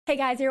Hey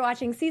guys, you're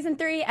watching Season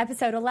 3,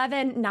 Episode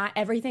 11, Not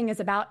Everything is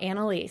About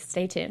Annalise.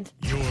 Stay tuned.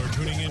 You're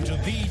tuning into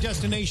the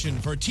destination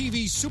for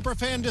TV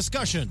superfan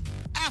discussion,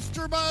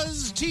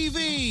 AfterBuzz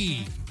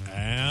TV.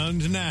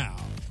 And now,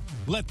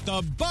 let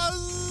the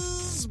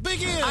buzz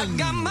begin. I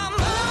got my mind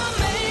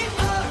made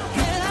up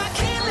and I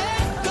can't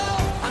let go.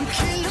 I'm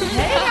killing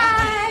Hey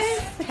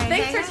guys!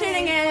 Thanks for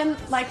tuning in.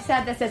 Like I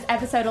said, this is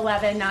Episode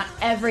 11, Not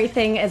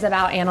Everything is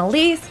About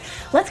Annalise.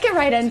 Let's get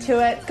right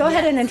into it. Go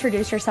ahead and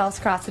introduce yourselves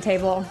across the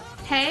table.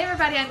 Hey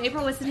everybody, I'm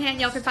April Wissenhant.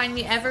 Y'all can find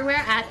me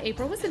everywhere at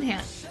April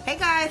Wissenhant. Hey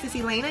guys, it's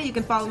Elena. You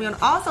can follow me on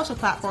all social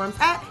platforms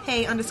at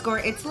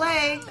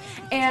hey_it's_lay.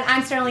 And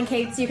I'm Sterling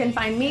Cates. You can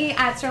find me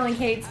at Sterling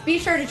Cates. Be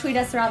sure to tweet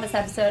us throughout this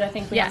episode. I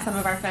think we have some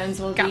of our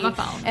phones will be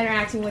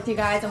interacting with you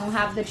guys, and we'll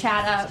have the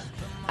chat up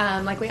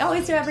like we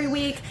always do every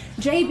week.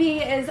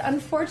 JB is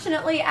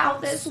unfortunately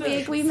out this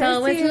week. We miss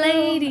So it's you.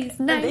 ladies'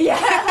 night. Yeah.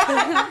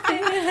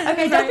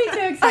 Okay, don't be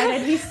too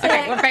excited. He's sick.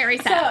 Okay, we're very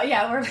sad. So,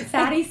 yeah, we're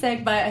sad he's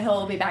sick, but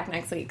he'll be back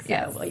next week.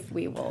 So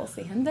we will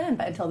see him then.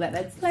 But until then,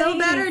 it's ladies. Feel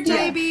better,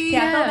 JB.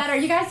 Yeah, feel better.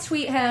 You guys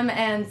tweet him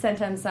and send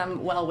him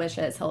some well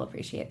wishes. He'll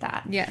appreciate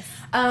that. Yes.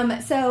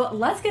 So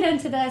let's get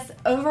into this.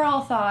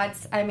 Overall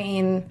thoughts. I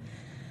mean,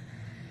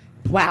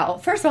 wow.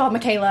 First of all,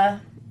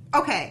 Michaela.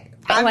 Okay.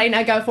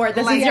 Elena, go for it.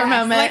 This is your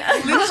moment.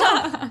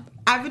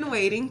 I've been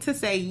waiting to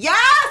say,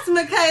 yes,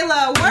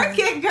 Michaela, work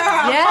it, girl.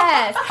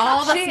 Yes.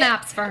 All the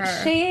snaps for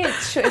her.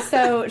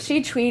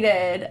 She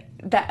tweeted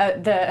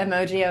the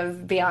emoji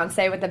of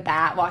Beyonce with the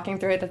bat walking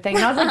through the thing.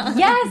 And I was like,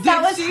 yes,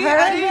 that was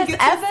her in this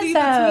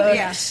episode.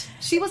 Yeah.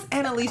 She was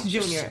Annalise Jr.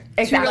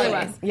 Exactly. She really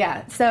was.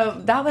 Yeah.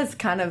 So that was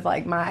kind of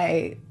like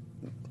my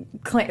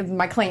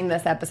claim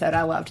this episode.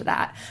 I loved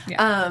that.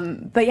 Yeah.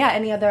 But yeah,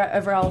 any other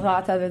overall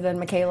thoughts other than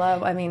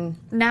Michaela? I mean,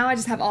 now I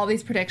just have all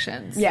these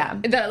predictions. Yeah.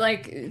 That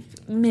like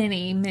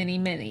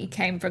many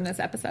came from this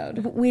episode.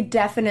 we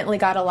definitely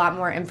got a lot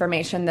more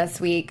information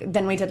this week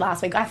than we did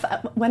last week.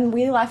 When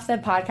we left the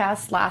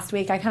podcast last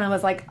week, I kind of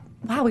was like,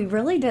 wow, we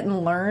really didn't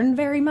learn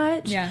very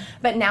much. Yeah.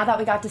 But now that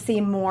we got to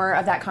see more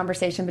of that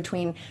conversation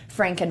between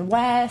Frank and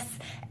Wes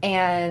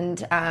and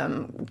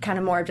kind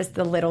of more of just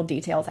the little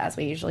details as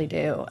we usually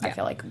do, I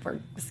feel like we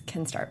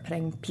can start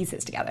putting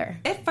pieces together.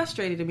 It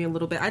frustrated me a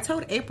little bit. I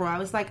told April, I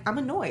was like, I'm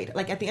annoyed.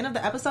 Like, at the end of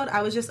the episode,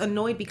 I was just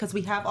annoyed because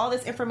we have all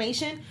this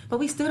information, but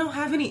we still don't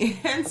have any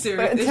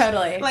answers.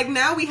 Totally. Like,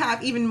 now we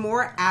have even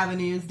more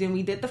avenues than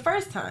we did the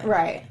first time.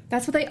 Right.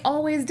 That's what they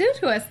always do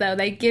to us, though.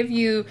 They give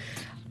you,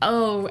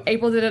 oh,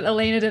 April did it,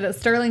 Elena did it,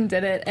 Sterling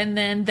did it, and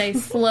then they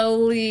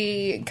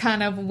slowly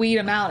kind of weed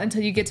them out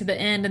until you get to the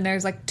end, and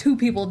there's like 2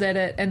 people did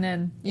it, and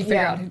then you figure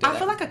out who did it. I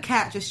feel like a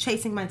cat just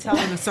chasing my tail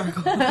in a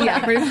circle. Yeah,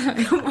 pretty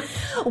much.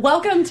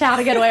 Welcome to How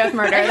to Get Away with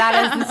Murder.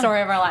 That is the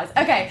story of our lives.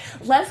 Okay,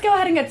 let's go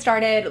ahead and get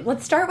started.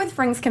 Let's start with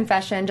Frank's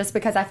confession, just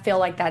because I feel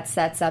like that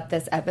sets up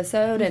this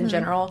episode in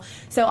general.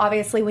 So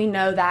obviously we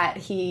know that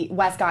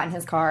Wes got in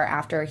his car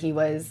after he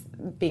was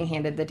being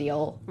handed the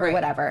deal or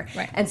whatever.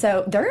 Right. And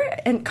so their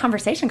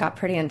conversation got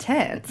pretty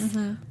intense.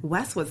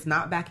 Wes was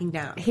not backing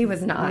down. He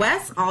was not.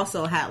 Wes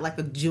also had like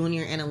a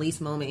junior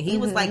Annalise moment. He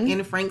was like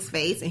in Frank's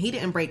face and he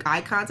didn't break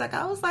eye contact.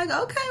 I was like,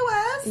 okay,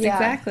 Wes. Yeah.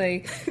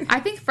 Exactly. I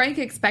think Frank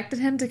expected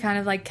him to kind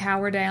of like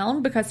cower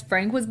down because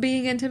Frank was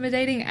being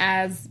intimidating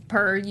as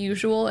per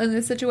usual in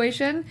this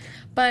situation.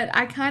 But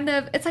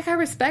it's like I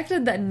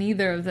respected that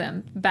neither of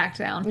them backed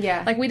down.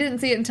 Yeah. Like we didn't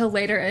see it until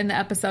later in the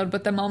episode,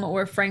 but the moment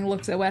where Frank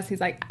looks at Wes, he's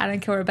like, I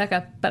didn't kill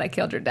Rebecca, but I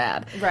killed your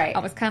dad. Right. I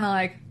was kind of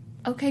like,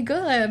 okay,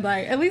 good.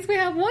 Like, at least we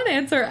have one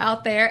answer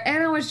out there.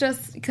 And it was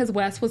just because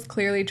Wes was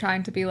clearly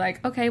trying to be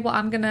like, okay, well,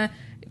 I'm gonna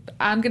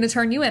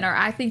turn you in, or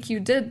I think you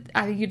did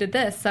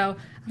this. So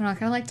I don't know, I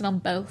kind of liked it on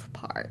both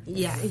parts.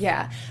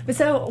 Yeah. But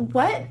so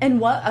in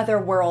what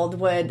other world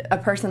would a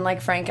person like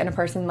Frank and a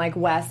person like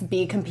Wes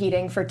be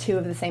competing for 2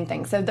 of the same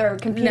things? So they're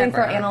competing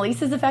for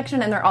Annalise's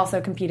affection and they're also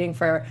competing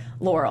for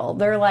Laurel.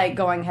 They're like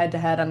going head to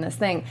head on this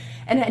thing.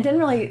 And it didn't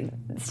really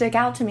stick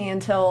out to me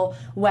until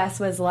Wes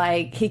was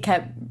like, he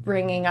kept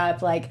bringing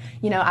up like,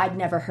 I'd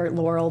never hurt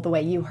Laurel the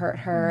way you hurt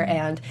her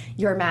and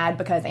you're mad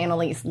because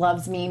Annalise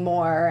loves me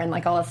more and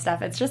like all this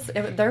stuff. It's just,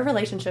 their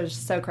relationship is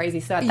just so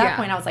crazy. So at that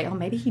point I was like, oh,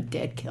 maybe he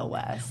did kill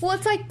Wes. Well,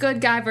 it's like good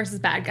guy versus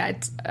bad guy.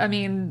 I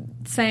mean,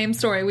 same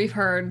story we've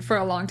heard for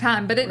a long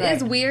time, but it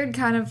is weird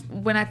kind of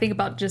when I think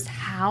about just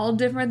how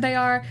different they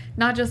are.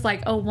 Not just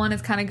like, oh, one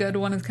is kind of good,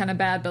 one is kind of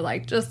bad, but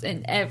like just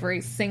in every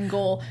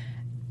single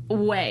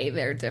way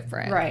they're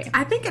different. Right.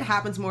 I think it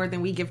happens more than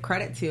we give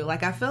credit to.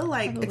 Like, I feel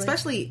like,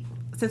 especially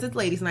since it's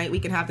ladies' night, we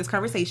can have this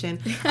conversation.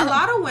 A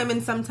lot of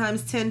women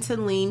sometimes tend to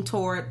lean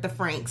toward the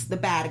Franks, the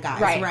bad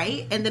guys,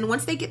 right? And then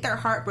once they get their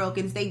heart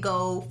broken, they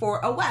go for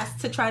a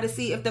West to try to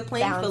see if the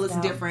playing field is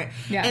different.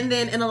 Yeah. And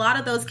then in a lot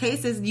of those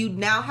cases, you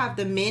now have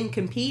the men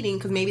competing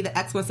because maybe the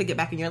ex wants to get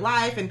back in your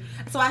life. And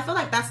so I feel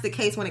like that's the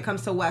case when it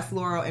comes to Wes,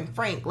 Laurel, and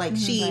Frank. Like,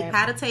 she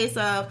had a taste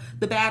of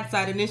the bad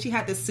side, and then she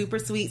had this super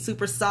sweet,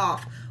 super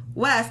soft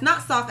Wes,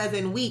 not soft as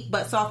in weak,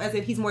 but soft as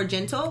in he's more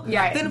gentle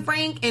than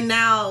Frank, and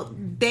now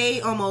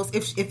they almost,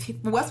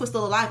 if Wes was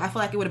still alive, I feel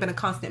like it would have been a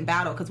constant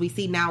battle because we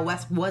see now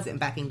Wes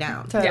wasn't backing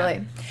down. Totally.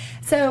 Yeah.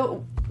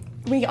 So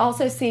we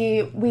also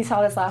we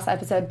saw this last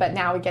episode, but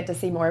now we get to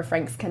see more of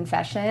Frank's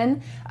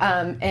confession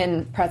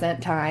in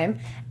present time.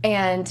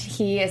 And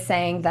he is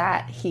saying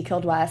that he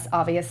killed Wes,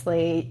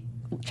 obviously.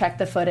 Check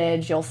the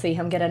footage. You'll see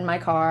him get in my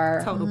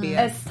car. Total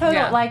BS. It's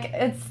total,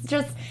 it's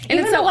just... And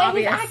even it's so the way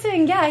obvious. he's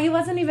acting, he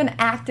wasn't even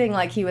acting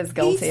like he was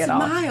guilty He at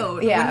all.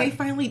 smiled when they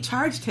finally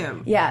charged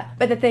him. Yeah,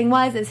 but the thing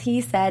is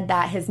he said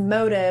that his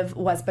motive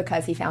was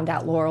because he found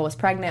out Laurel was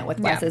pregnant with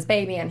Wes's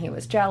baby and he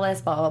was jealous,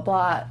 blah, blah,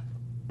 blah.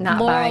 Not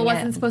Laurel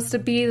wasn't it. supposed to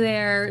be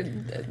there.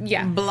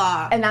 Yeah.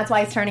 Blah. And that's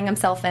why he's turning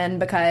himself in,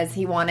 because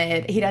he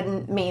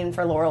didn't mean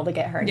for Laurel to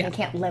get hurt. He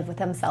can't live with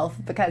himself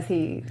because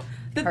he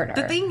hurt her.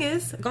 The thing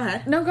is, go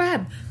ahead. No, go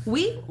ahead.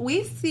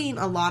 We've seen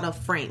a lot of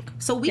Frank,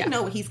 so we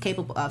know what he's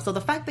capable of. So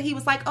the fact that he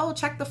was like, "Oh,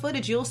 check the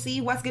footage, you'll see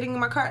what's getting in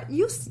my car,"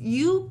 you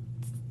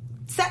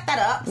set that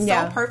up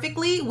so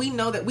perfectly. We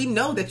know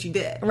that you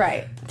did.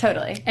 Right.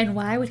 Totally. And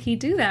why would he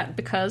do that?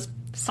 Because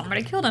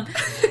somebody killed him.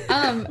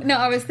 No,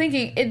 I was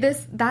thinking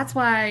that's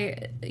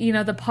why,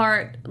 the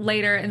part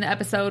later in the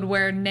episode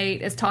where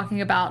Nate is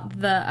talking about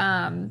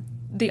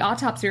the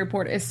autopsy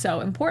report is so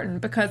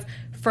important, because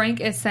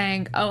Frank is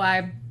saying, "Oh,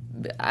 I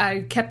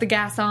kept the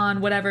gas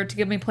on, whatever, to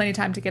give me plenty of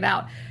time to get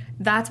out."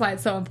 That's why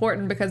it's so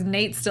important, because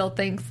Nate still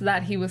thinks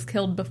that he was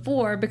killed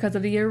before because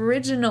of the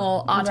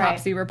original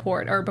autopsy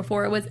report, or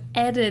before it was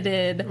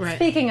edited. Right.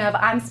 Speaking of,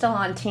 I'm still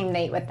on Team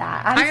Nate with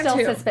that. I'm still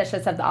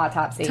suspicious of the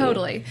autopsy.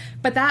 Totally.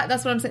 But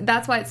that's what I'm saying.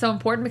 That's why it's so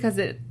important, because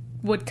it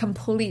would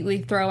completely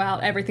throw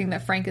out everything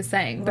that Frank is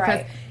saying.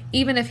 Because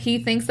even if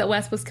he thinks that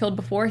Wes was killed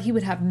before, he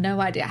would have no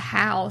idea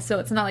how. So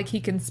it's not like he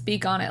can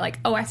speak on it like,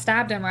 "Oh, I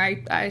stabbed him," or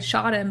I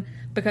shot him,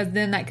 because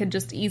then that could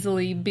just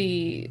easily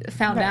be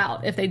found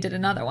out if they did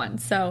another one.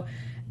 So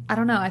I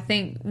don't know. I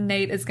think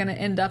Nate is going to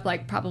end up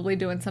probably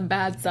doing some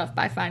bad stuff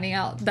by finding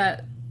out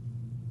that,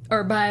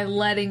 or by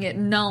letting it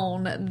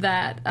known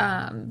that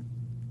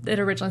it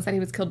originally said he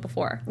was killed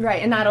before.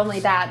 Right, and not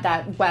only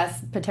that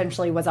Wes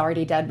potentially was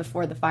already dead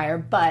before the fire,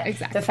 but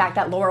the fact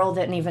that Laurel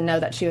didn't even know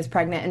that she was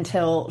pregnant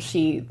until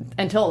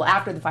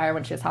after the fire,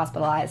 when she was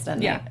hospitalized.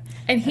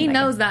 And he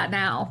knows that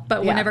now,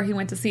 but whenever he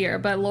went to see her,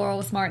 but Laurel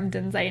was smart and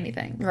didn't say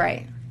anything.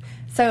 Right.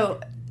 So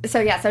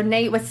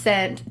Nate was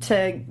sent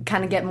to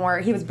kind of get more.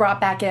 He was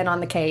brought back in on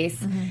the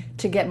case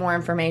to get more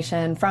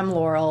information from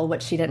Laurel,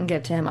 which she didn't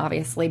give to him,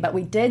 obviously. But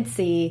we did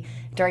see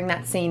during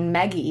that scene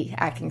Maggie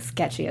acting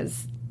sketchy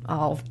as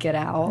all get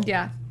out.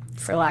 Yeah.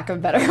 For lack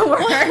of better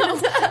words.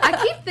 I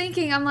keep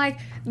thinking, I'm like,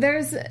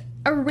 there's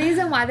a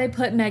reason why they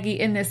put Maggie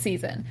in this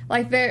season.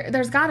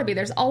 There's got to be.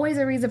 There's always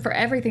a reason for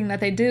everything that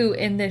they do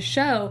in this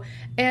show.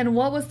 And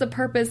what was the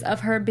purpose of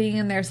her being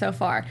in there so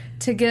far?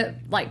 To get,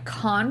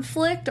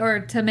 conflict, or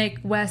to make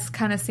Wes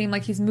kind of seem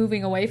like he's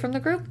moving away from the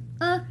group?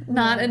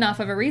 Not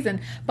enough of a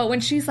reason. But when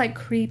she's,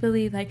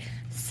 creepily,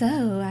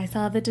 "So, I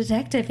saw the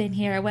detective in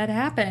here. What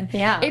happened?"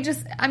 Yeah. It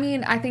just,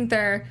 I think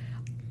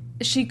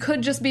she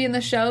could just be in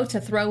the show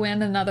to throw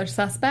in another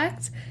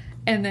suspect,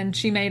 and then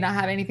she may not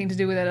have anything to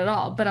do with it at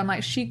all. But I'm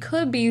like, she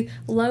could be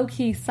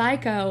low-key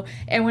psycho,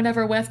 and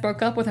whenever Wes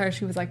broke up with her,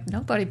 she was like,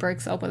 "Nobody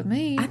breaks up with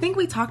me." I think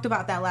we talked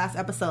about that last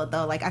episode,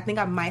 though. I think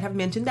I might have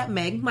mentioned that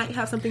Meg might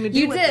have something to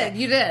do with it.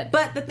 You did.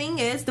 But the thing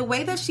is, the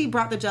way that she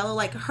brought the Jell-O,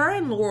 her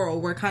and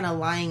Laurel were kind of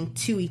lying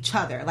to each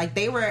other.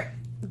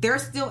 They're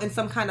still in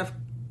some kind of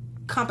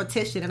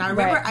competition. And I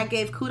remember I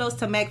gave kudos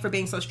to Meg for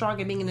being so strong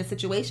and being in this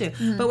situation.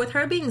 But with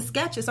her being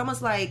sketch, it's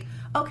almost like,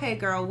 okay,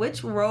 girl,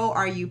 which role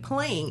are you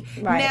playing?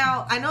 Right.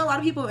 Now, I know a lot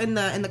of people in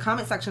the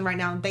comment section right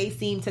now, they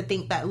seem to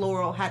think that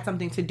Laurel had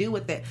something to do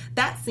with it.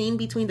 That scene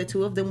between the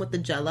two of them with the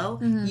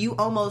Jell-O, you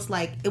almost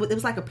it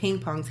was like a ping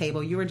pong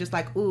table. You were just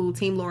like, ooh,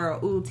 Team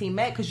Laurel, ooh, Team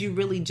Meg, because you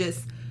really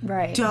just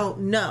don't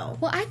know.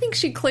 Well, I think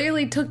she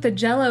clearly took the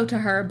Jell-O to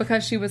her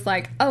because she was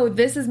like, "Oh,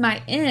 this is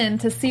my in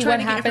to see what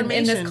happened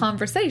in this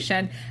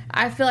conversation."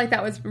 I feel like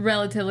that was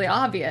relatively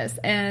obvious,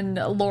 and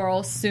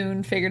Laurel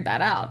soon figured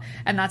that out,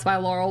 and that's why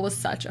Laurel was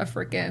such a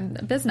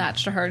freaking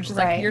biznatch to her. And she's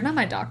like, "You're not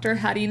my doctor.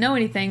 How do you know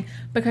anything?"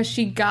 Because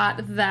she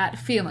got that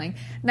feeling.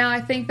 Now, I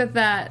think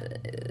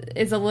that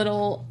is a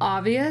little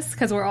obvious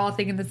because we're all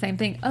thinking the same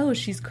thing. Oh,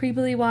 she's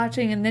creepily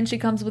watching, and then she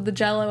comes with the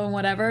Jell-O and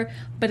whatever.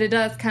 But it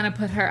does kind of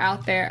put her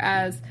out there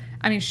as,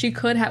 she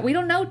could have... We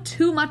don't know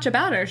too much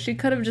about her. She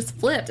could have just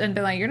flipped and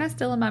been like, "You're not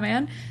stealing my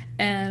man,"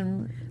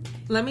 and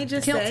let me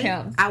just killed say,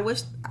 him.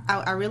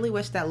 I really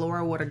wish that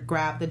Laura would have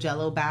grabbed the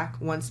Jell-O back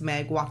once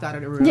Meg walked out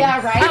of the room.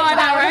 Yeah, right? Oh, I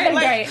know,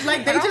 right?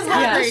 Great. They just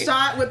had the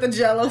shot with the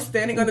Jell-O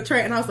standing on the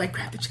tray, and I was like,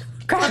 grab the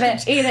Jell-O. Grab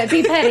it, eat it,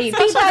 be petty.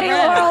 Be petty,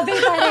 Laurel, be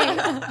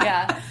petty.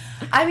 Yeah.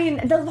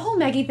 The whole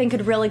Maggie thing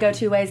could really go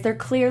two ways. They're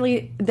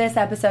clearly, this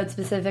episode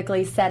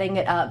specifically, setting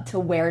it up to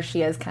where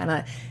she is kind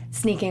of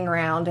sneaking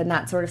around and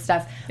that sort of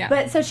stuff. Yeah.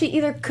 But so she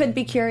either could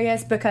be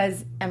curious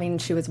because,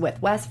 she was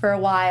with Wes for a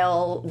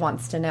while,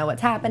 wants to know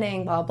what's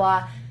happening, blah,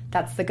 blah.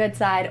 That's the good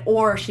side.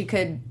 Or she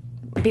could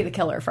be the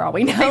killer for all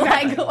we know.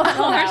 Exactly.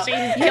 Or she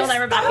killed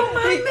everybody.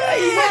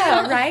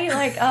 Yeah,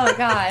 right? Oh,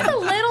 God. That's a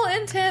little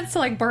intense to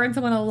like burn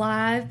someone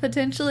alive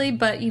potentially,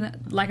 but you know,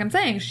 like I'm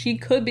saying, she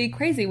could be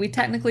crazy. We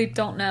technically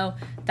don't know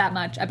that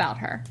much about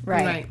her.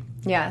 Right.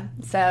 Yeah.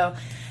 So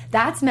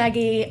that's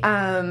Maggie.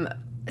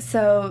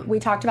 So we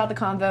talked about the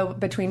convo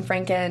between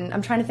Frank and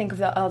I'm trying to think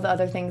of all the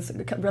other things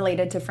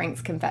related to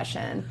Frank's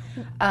confession.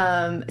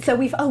 So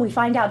we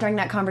find out during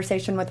that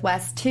conversation with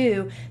Wes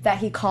too that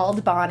he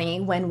called Bonnie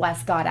when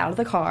Wes got out of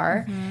the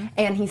car,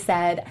 and he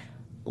said,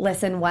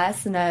 "Listen,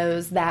 Wes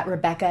knows that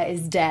Rebecca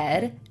is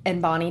dead," and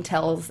Bonnie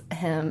tells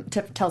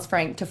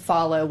Frank to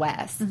follow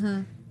Wes.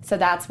 So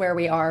that's where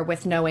we are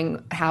with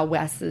knowing how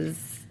Wes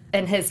is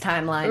in his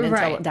timeline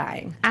until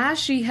dying. As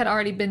she had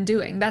already been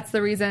doing. That's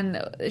the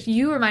reason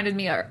you reminded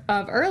me of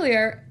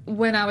earlier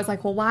when I was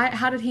like, well, why?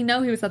 How did he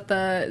know he was at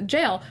the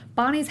jail?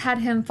 Bonnie's had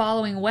him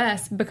following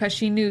Wes because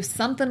she knew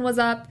something was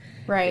up.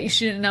 Right.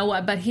 She didn't know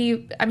what, but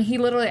he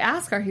literally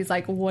asked her, he's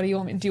like, what do you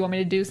want me? Do you want me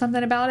to do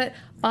something about it?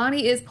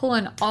 Bonnie is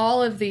pulling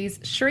all of these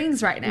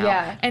strings right now.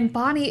 Yeah. And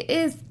Bonnie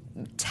is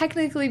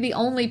technically the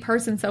only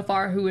person so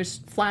far who is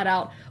flat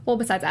out, well,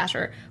 besides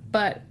Asher,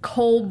 but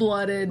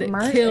cold-blooded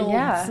killed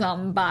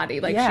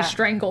somebody. Like, she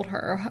strangled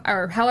her,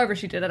 or however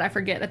she did it. I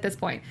forget at this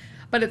point.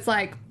 But it's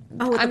like,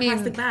 with the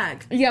plastic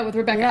bag. Yeah, with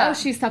Rebecca. Yeah. Oh,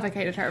 she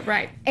suffocated her.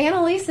 Right.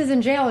 Annalise is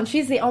in jail, and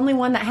she's the only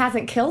one that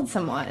hasn't killed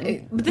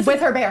someone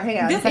with her bare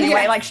hands.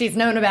 Anyway, like, she's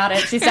known about it.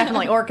 She's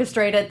definitely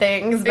orchestrated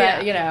things,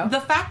 but, you know.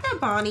 The fact that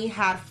Bonnie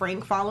had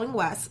Frank following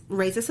Wes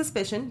raises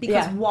suspicion,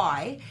 because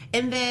why?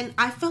 And then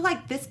I feel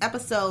like this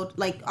episode,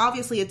 like,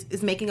 obviously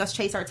it's making us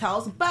chase our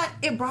tails, but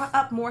it brought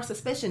up more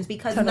suspicions,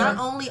 because not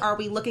only are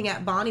we looking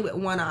at Bonnie with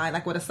one eye,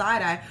 like with a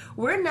side eye,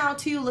 we're now,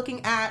 too,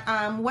 looking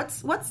at,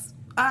 what's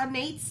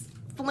Nate's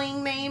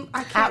fling name?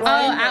 I can't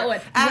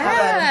Atwood.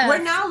 Yes.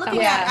 We're now looking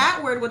at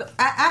Atwood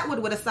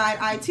with a side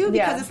eye too,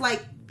 because it's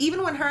like,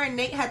 even when her and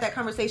Nate had that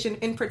conversation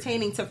in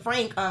pertaining to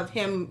Frank of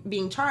him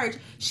being charged,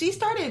 he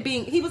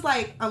was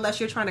like, unless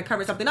you're trying to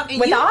cover something up. And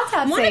with the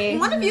autopsy.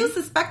 One of you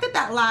suspected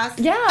that last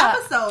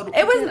episode.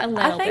 It was a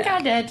little bit.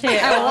 I did too.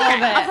 A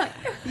little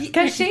bit.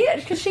 Because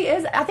she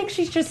is, I think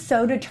she's just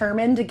so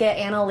determined to get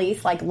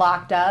Annalise like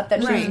locked up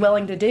that she's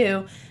willing to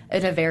do,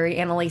 in a very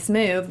Annalise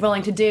move,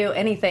 willing to do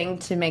anything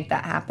to make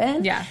that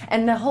happen. Yeah.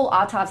 And the whole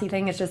autopsy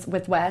thing is just,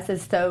 with Wes,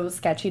 is so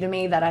sketchy to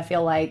me that I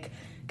feel like,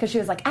 because she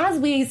was like, as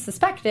we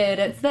suspected,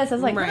 it's this. I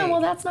was like, no,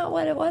 well, that's not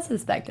what it was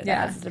suspected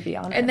as, to be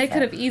honest. And they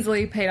could have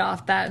easily paid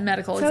off that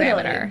medical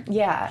examiner.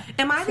 Yeah.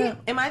 Am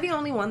I the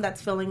only one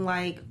that's feeling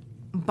like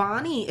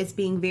Bonnie is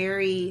being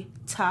very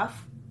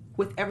tough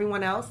with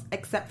everyone else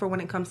except for when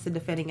it comes to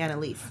defending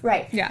Annalise?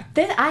 Right. Yeah.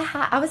 Then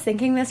I was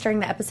thinking this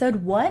during the episode.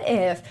 What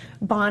if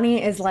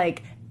Bonnie is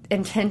like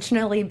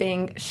intentionally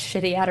being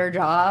shitty at her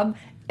job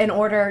in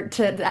order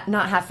to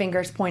not have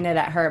fingers pointed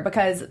at her?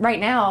 Because right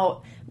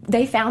now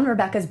they found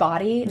Rebecca's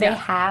body. They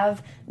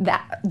have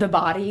the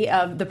body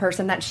of the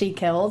person that she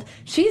killed.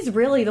 She's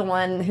really the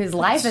one whose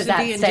life is at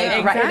stake,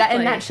 right? Exactly.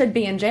 And that should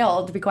be in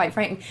jail, to be quite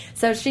frank.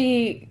 So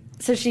she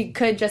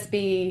could just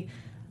be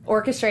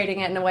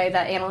orchestrating it in a way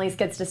that Annalise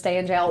gets to stay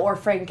in jail, or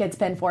Frank gets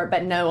pinned for it,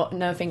 but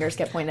no fingers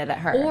get pointed at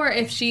her. Or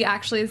if she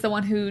actually is the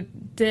one who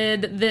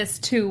did this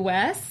to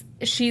Wes,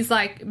 she's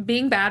like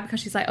being bad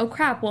because she's like, oh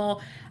crap,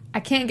 well, I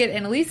can't get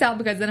Annalise out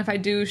because then if I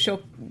do, she'll,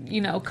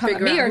 come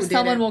at me, or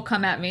someone will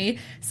come at me.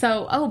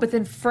 So, but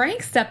then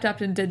Frank stepped up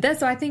and did this.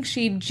 So I think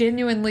she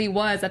genuinely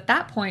was at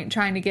that point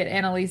trying to get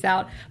Annalise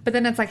out. But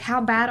then it's like,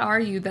 how bad are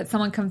you that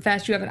someone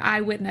confessed, you have an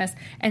eyewitness,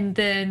 and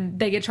then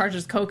they get charged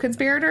as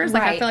co-conspirators?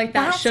 Like, I feel like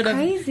that should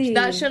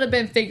have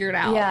been figured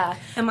out. Yeah.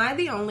 Am I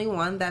the only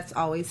one that's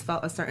always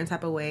felt a certain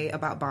type of way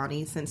about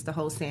Bonnie since the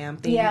whole Sam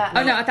thing? Yeah.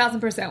 Oh, no,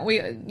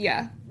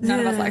 1,000%. None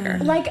of us like her.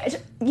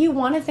 Like, you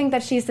want to think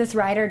that she's this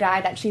ride or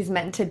die that she's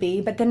meant to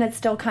be, but then it's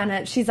still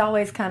she's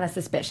always kind of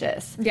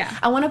suspicious. Yeah.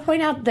 I want to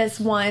point out this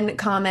one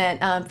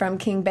comment from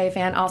King Bay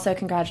fan. Also,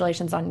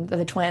 congratulations on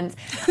the twins.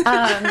 Is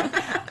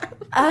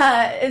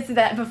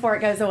that before it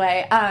goes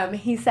away?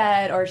 He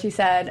said, or she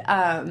said,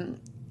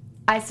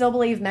 I still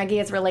believe Maggie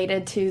is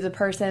related to the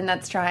person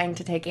that's trying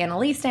to take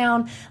Annalise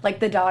down, like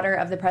the daughter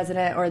of the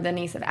president or the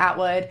niece of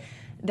Atwood.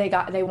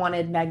 They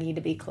wanted Maggie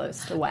to be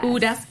close to Wes. Ooh,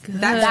 that's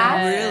good.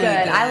 That's really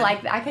good. I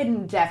like that. I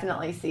can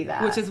definitely see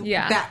that. Which is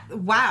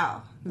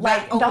wow.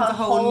 Like, that opens the a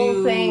whole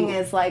new thing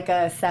is like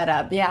a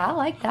setup. Yeah, I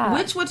like that.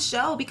 Which would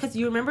show, because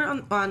you remember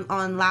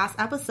on last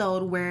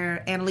episode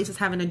where Annalise was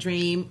having a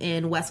dream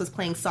and Wes was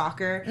playing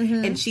soccer,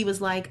 and she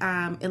was like,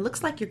 it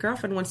looks like your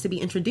girlfriend wants to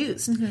be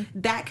introduced.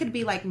 That could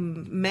be like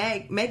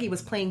Maggie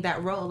was playing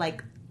that role,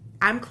 like,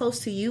 I'm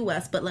close to you,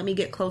 Wes, but let me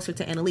get closer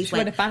to Annalise. She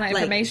wanted to find that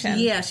information.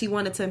 Yeah, she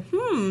wanted to,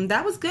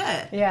 that was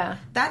good. Yeah.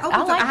 That opens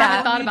I like up. that. I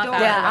haven't thought about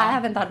that. Yeah, I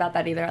haven't thought about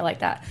that either. I like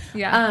that.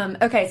 Yeah.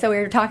 Okay, so we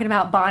were talking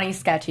about Bonnie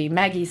sketchy,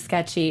 Maggie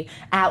sketchy,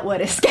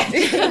 Atwood is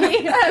sketchy.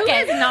 Okay. Who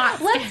is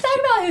not Let's talk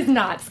about who's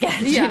not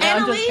sketchy. Yeah. No, I'm just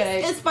Annalise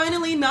kidding. is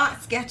finally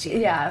not sketchy.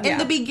 Yeah. In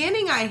the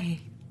beginning, I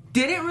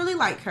didn't really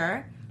like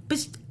her.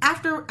 But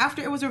after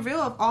it was revealed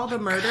of all the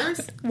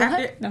murders,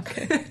 after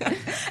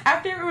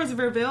it was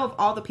revealed of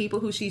all the people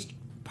who she's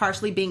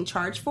partially being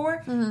charged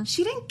for,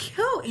 she didn't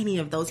kill any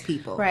of those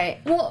people. Right.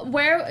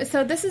 Well,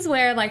 so this is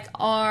where, like,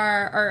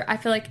 I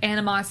feel like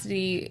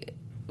animosity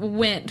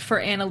went for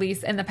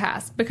Annalise in the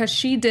past, because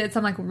she did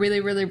some, like, really,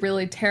 really,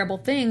 really terrible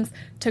things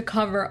to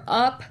cover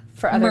up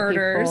for other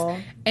murders people.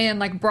 And,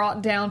 like,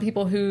 brought down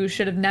people who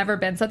should have never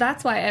been. So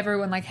that's why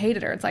everyone, like,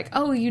 hated her. It's like,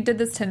 oh, you did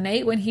this to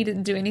Nate when he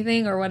didn't do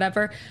anything or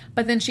whatever.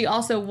 But then she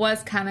also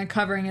was kind of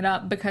covering it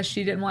up because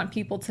she didn't want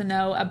people to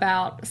know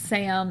about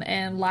Sam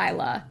and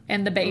Lila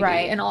and the baby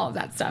and all of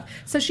that stuff.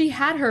 So she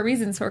had her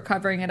reasons for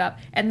covering it up.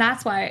 And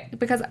that's why,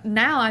 because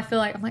now I feel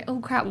like, I'm like, oh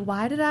crap,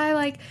 why did I,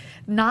 like,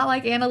 not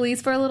like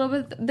Annalise for a little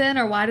bit then?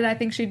 Or why did I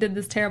think she did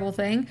this terrible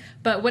thing?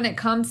 But when it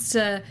comes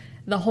to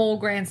the whole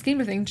grand scheme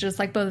of things, just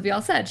like both of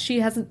y'all said,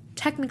 she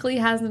technically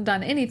hasn't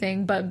done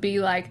anything but be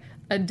like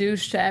a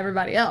douche to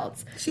everybody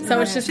else.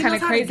 So it's just kind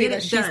of crazy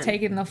that she's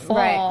taking the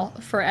fall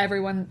for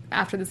everyone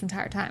after this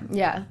entire time.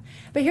 Yeah.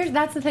 But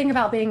that's the thing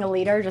about being a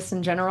leader just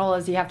in general,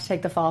 is you have to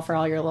take the fall for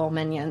all your little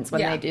minions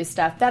when they do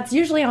stuff. That's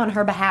usually on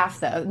her behalf,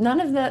 though.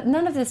 None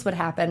of this would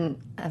have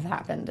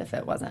happened if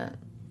it wasn't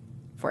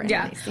for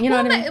Annalise. You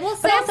know what I mean? Well,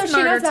 Sam's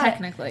murder,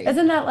 technically.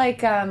 Isn't that like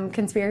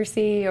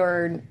conspiracy,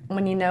 or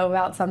when you know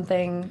about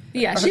something?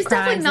 Yeah, she's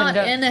definitely not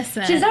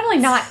innocent. She's definitely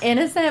not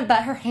innocent,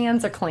 but her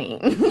hands are clean.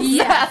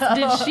 Yes.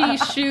 Did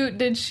she shoot?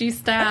 Did she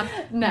stab?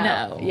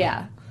 No.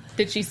 Yeah.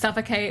 Did she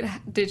suffocate?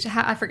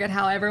 I forget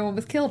how everyone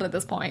was killed at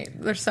this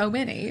point. There's so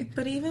many.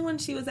 But even when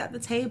she was at the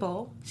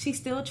table, she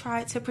still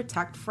tried to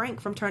protect Frank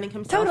from turning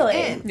himself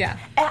in. Yeah.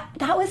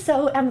 That was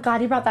so... I'm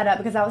glad you brought that up,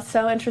 because that was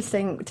so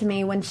interesting to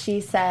me when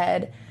she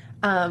said...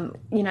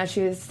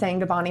 she was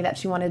saying to Bonnie that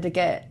she wanted to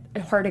get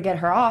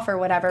her off or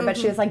whatever, but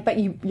she was like, but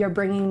you're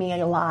bringing me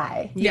a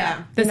lie.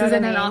 Yeah. This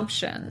isn't an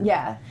option.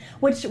 Yeah.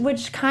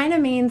 Which kind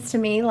of means to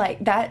me,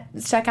 like, that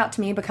stuck out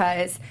to me,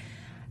 because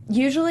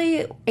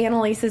usually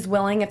Annalise is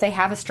willing, if they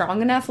have a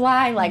strong enough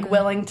lie, like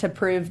willing to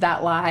prove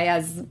that lie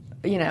as,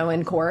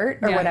 in court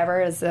or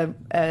whatever, as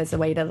a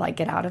way to, like,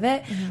 get out of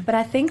it. But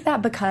I think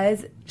that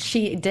because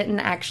she didn't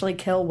actually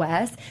kill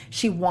Wes,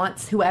 she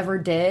wants whoever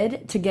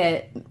did to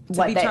get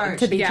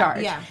to be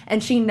charged. Yeah.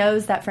 And she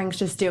knows that Frank's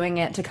just doing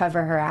it to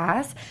cover her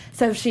ass.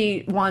 So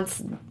she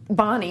wants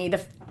Bonnie to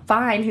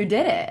find who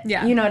did it.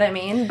 Yeah. You know what I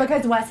mean?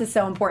 Because Wes is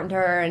so important to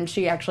her, and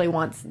she actually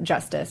wants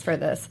justice for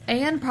this.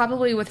 And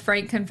probably with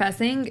Frank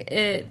confessing,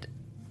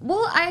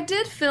 I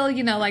did feel,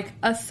 like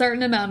a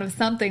certain amount of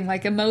something,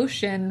 like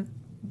emotion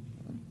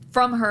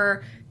from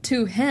her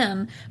to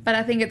him, but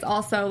I think it's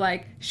also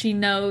like she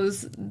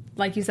knows,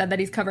 like you said, that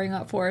he's covering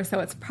up for her, so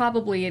it's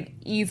probably an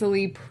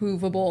easily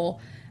provable,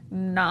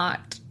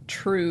 not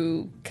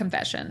true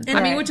confession.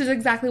 I mean, which is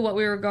exactly what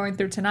we were going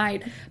through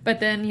tonight. But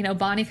then,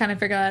 Bonnie kind of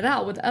figured that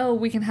out with,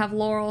 we can have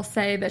Laurel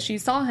say that she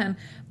saw him.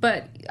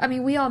 But, I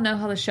mean, we all know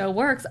how the show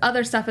works.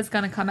 Other stuff is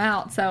going to come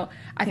out. So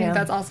I think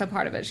that's also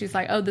part of it. She's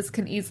like, this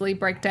can easily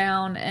break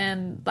down,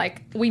 and,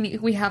 like,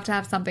 we have to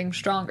have something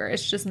stronger.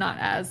 It's just not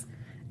as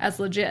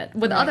legit.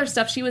 With other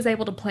stuff, she was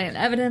able to plant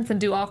evidence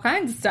and do all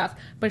kinds of stuff,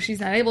 but she's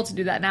not able to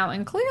do that now.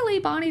 And clearly,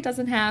 Bonnie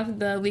doesn't have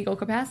the legal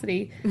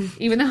capacity,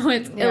 even though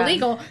it's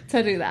illegal,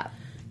 to do that.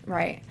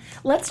 Right.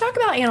 Let's talk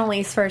about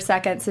Annalise for a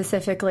second,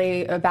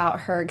 specifically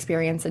about her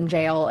experience in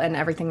jail and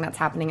everything that's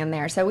happening in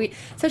there. So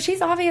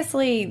she's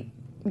obviously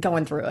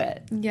going through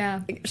it.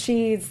 Yeah.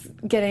 She's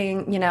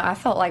getting, I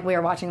felt like we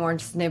were watching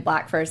Orange is the New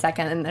Black for a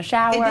second in the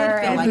shower,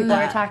 and like people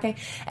were talking.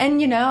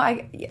 And,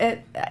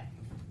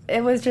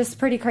 it was just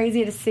pretty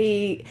crazy to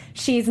see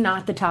she's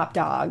not the top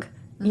dog.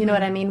 You know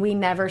what I mean? We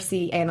never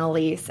see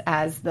Annalise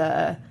as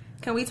the...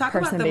 Can we talk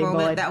about the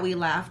moment that we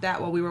laughed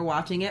at while we were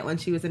watching it, when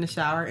she was in the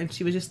shower and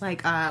she was just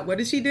like, what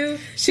did she do?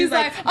 She's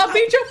like, I'll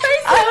beat your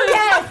face. Oh,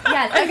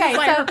 yes. Okay,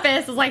 like her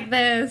fist is like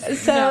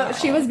this. So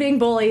she was being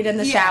bullied in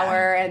the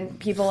shower, and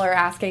people are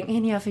asking,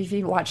 and if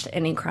you watched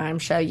any crime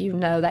show, you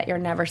know that you're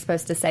never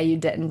supposed to say you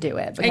didn't do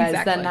it,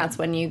 because then that's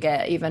when you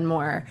get even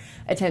more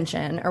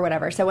attention or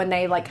whatever. So when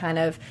they, like, kind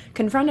of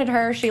confronted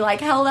her, she,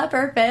 like, held up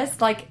her fist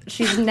like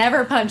she's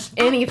never punched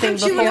anything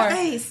before. You in the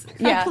face.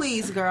 Yeah.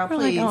 Please, girl,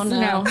 please. Like, oh,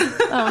 no.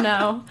 Oh, no.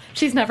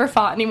 She's never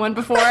fought anyone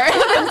before.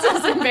 It's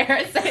just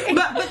embarrassing.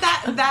 But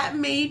that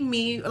made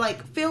me,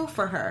 like, feel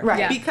for her.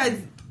 Right. Because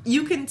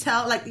you can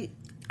tell, like,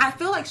 I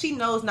feel like she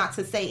knows not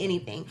to say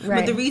anything.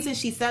 Right. But the reason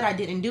she said I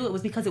didn't do it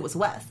was because it was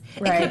Wes. It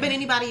could have been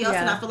anybody else,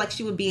 and I feel like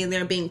she would be in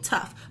there being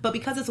tough. But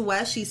because it's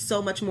Wes, she's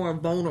so much more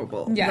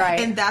vulnerable. Yeah. Right.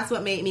 And that's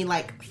what made me,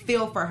 like,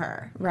 feel for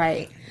her.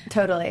 Right.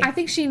 Totally. I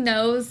think she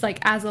knows, like,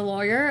 as a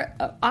lawyer,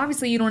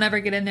 obviously you don't ever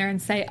get in there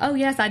and say, oh,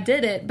 yes, I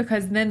did it,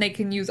 because then they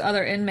can use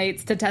other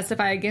inmates to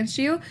testify against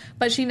you.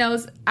 But she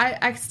knows,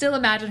 I still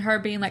imagine her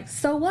being like,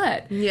 so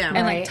what? Yeah.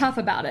 And, like, tough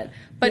about it.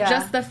 But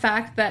just the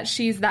fact that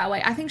she's that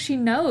way, I think she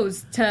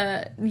knows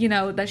that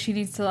she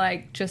needs to,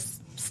 like,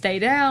 just stay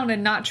down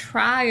and not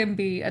try and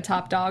be a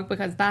top dog,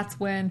 because that's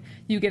when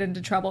you get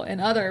into trouble in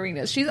other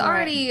arenas. She's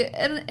already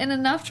in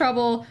enough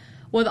trouble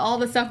with all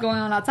the stuff going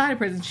on outside of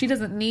prison, she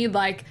doesn't need,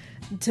 like,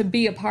 to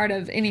be a part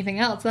of anything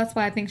else. That's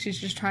why I think she's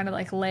just trying to,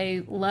 like,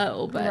 lay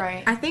low. But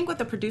I think what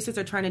the producers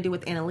are trying to do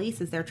with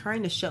Annalise is they're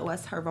trying to show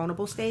us her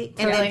vulnerable state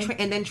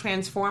and then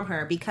transform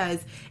her,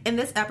 because in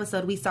this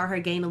episode we saw her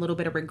gain a little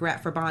bit of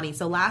regret for Bonnie.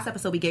 So last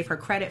episode we gave her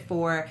credit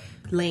for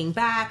laying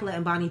back,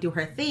 letting Bonnie do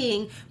her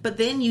thing, but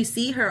then you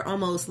see her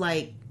almost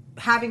like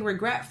having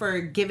regret for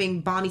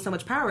giving Bonnie so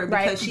much power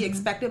because she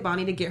expected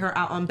Bonnie to get her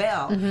out on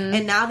bail.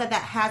 And now that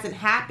hasn't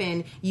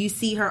happened, you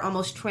see her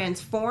almost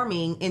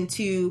transforming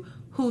into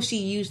who she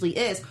usually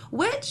is,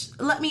 which,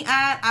 let me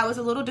add, I was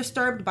a little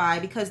disturbed by,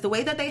 because the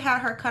way that they had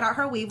her cut out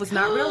her weave was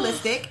not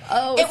realistic.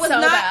 It was so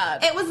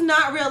bad. It was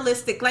not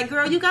realistic. Like,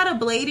 girl, you got a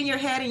blade in your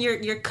head and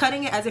you're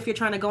cutting it as if you're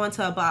trying to go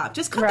into a bob.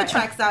 Just cut the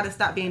tracks out and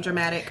stop being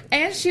dramatic.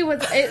 And she was,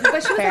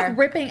 but she was like,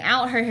 ripping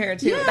out her hair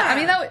too. Yeah. But, I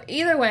mean,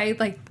 either way,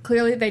 like,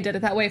 clearly they did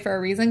it that way for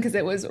a reason, because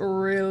it was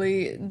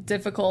really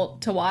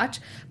difficult to watch.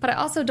 But I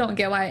also don't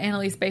get why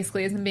Annalise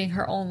basically isn't being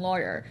her own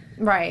lawyer.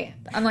 Right.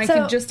 I'm like,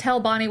 you just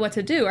tell Bonnie what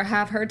to do, or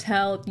have her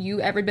tell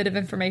you every bit of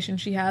information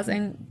she has,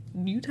 and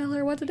you tell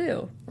her what to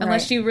do.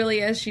 Unless she really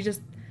is, she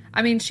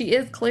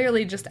is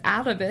clearly just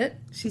out of it.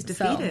 She's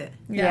defeated.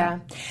 So, yeah.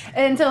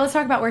 And so let's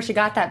talk about where she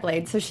got that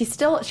blade. So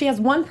she has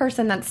one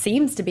person that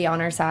seems to be on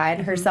her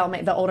side, her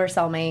cellmate, the older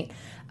cellmate,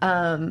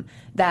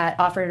 that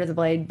offered her the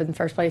blade in the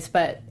first place,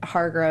 but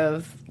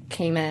Hargrove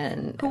came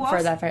in who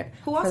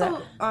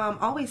also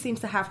always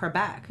seems to have her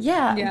back.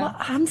 Yeah. Well,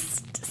 I'm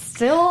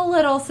still a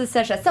little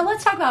suspicious. So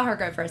let's talk about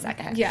Hargrove for a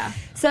second. Yeah.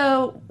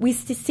 So we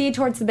see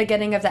towards the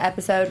beginning of the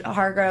episode,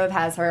 Hargrove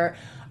has her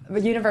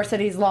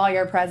university's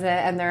lawyer present,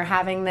 and they're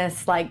having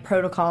this like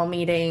protocol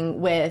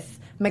meeting with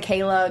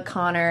Michaela,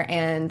 Connor,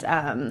 and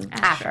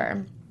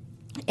Asher.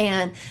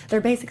 And they're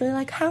basically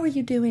like, how are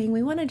you doing?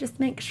 We want to just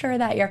make sure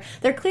that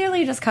they're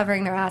clearly just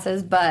covering their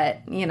asses,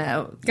 but, you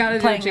know, gotta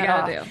do what you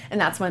gotta do. And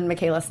that's when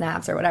Michaela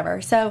snaps or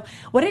whatever. So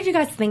what did you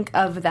guys think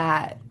of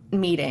that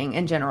meeting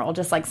in general?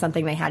 Just like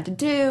something they had to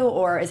do,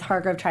 or is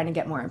Hargrove trying to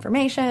get more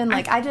information?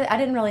 Like, I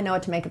didn't really know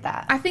what to make of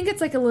that. I think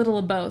it's like a little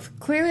of both.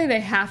 Clearly they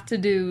have to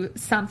do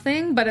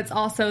something, but it's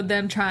also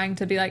them trying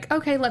to be like,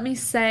 okay, let me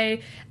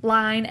say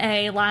line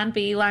A, line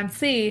B, line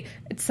C,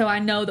 so I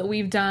know that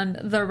we've done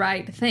the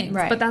right things.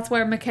 But that's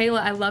where Michaela,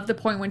 I love the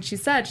point when she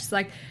said, she's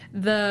like,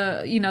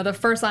 the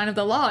first line of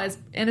the law is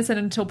innocent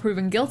until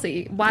proven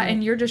guilty. Why?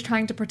 And you're just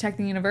trying to protect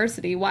the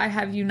university. Why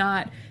have you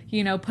not,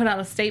 put out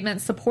a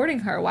statement supporting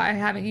her? Why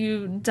haven't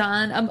you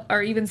done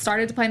or even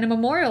started to plan a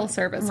memorial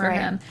service for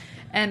him?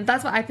 And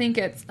that's why I think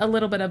it's a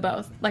little bit of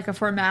both. Like a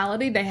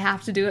formality, they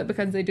have to do it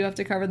because they do have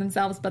to cover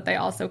themselves, but they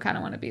also kind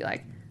of want to be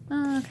like,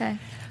 oh, okay.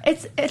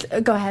 It's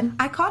go ahead.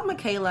 I called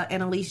Michaela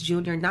Annalise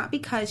Jr. not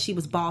because she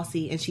was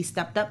bossy and she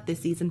stepped up this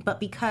season, but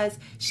because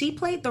she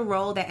played the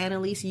role that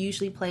Annalise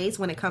usually plays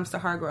when it comes to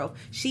Hargrove.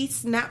 She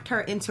snapped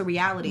her into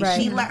reality.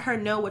 She let her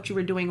know what you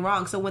were doing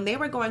wrong. So when they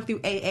were going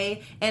through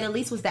AA,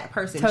 Annalise was that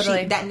person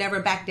that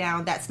never backed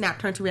down, that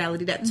snapped her into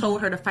reality, that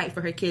told her to fight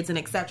for her kids and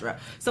etc.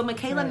 So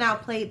Michaela now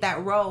played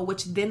that role,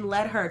 which then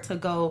led her to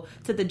go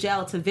to the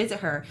jail to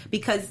visit her,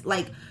 because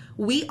like,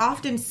 we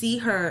often see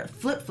her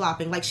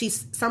flip-flopping. Like,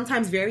 she's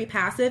sometimes very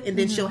passive, and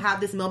then she'll have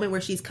this moment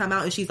where she's come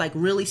out and she's, like,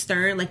 really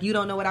stern. Like, you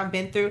don't know what I've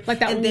been through. Like,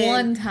 that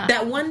one time.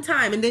 That one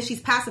time, and then she's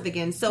passive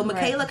again. So,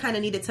 Michaela kind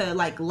of needed to,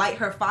 like, light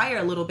her fire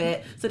a little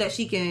bit so that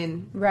she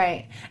can...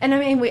 Right. And, I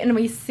mean,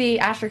 we see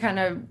Asher kind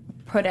of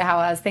put it how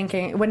I was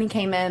thinking when he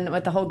came in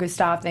with the whole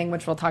Gustav thing,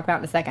 which we'll talk about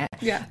in a second.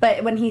 Yeah.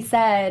 But when he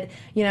said,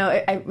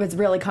 it was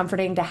really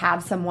comforting to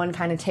have someone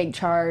kind of take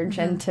charge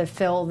and to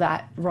fill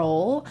that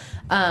role.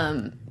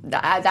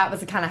 That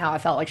was kind of how I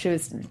felt like she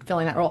was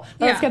filling that role.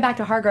 But let's go back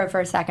to Hargrove for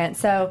a second.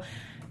 So,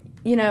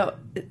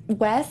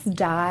 Wes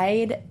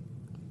died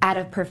at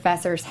a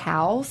professor's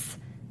house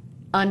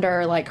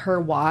under like her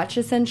watch,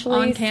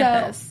 essentially. On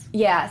campus.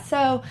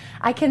 So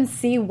I can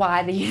see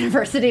why the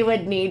university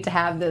would need to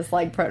have this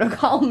like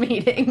protocol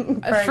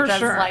meeting for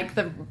just like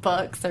the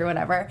books or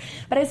whatever.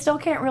 But I still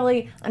can't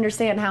really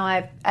understand how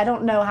I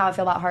don't know how I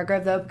feel about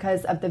Hargrove though,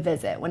 because of the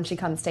visit when she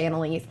comes to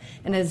Annalise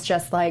and is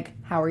just like,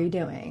 how are you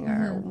doing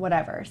or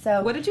whatever.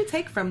 So what did you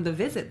take from the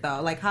visit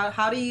though? Like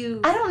how do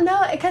you? I don't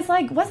know, because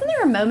like wasn't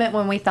there a moment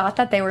when we thought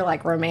that they were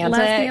like romantic?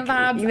 Lesbian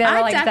vibes. They were,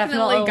 like,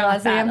 definitely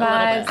got lesbian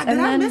vibes. Did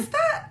I miss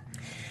that?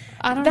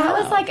 I don't know.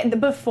 That was like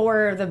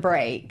before the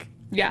break.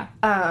 Yeah.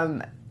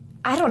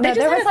 I don't know.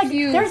 There was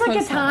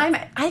like a time,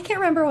 I can't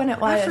remember when it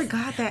was. I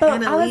forgot that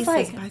Annalise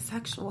is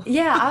bisexual.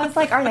 Yeah, I was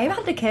like, are they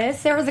about to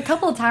kiss? There was a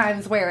couple of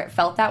times where it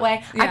felt that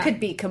way. Yeah. I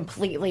could be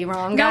completely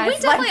wrong, guys. No,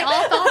 we definitely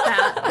all thought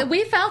that.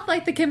 We felt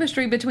like the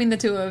chemistry between the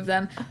two of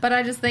them. But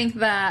I just think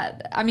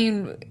that,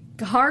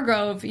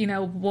 Hargrove,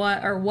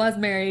 was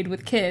married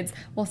with kids.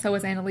 Well, so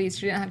was Annalise.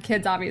 She didn't have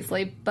kids,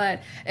 obviously,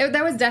 but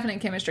there was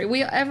definite chemistry.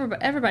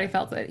 Everybody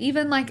felt it.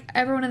 Even like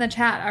everyone in the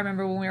chat. I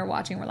remember when we were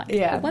watching, we're like,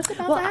 what's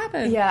about to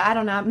happen? Yeah, I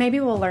don't know. Maybe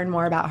we'll learn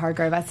more about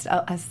Hargrove.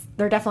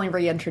 They're definitely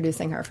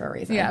reintroducing her for a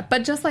reason. Yeah,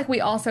 but just like we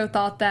also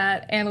thought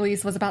that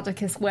Annalise was about to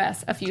kiss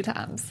Wes a few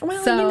times.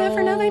 Well, so you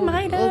never know. They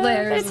might have.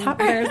 There's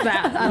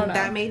that. I don't know.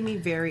 That made me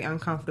very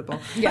uncomfortable.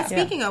 Yeah. But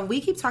speaking of,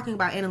 we keep talking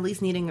about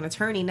Annalise needing an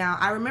attorney. Now,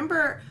 I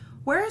remember,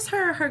 where's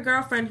her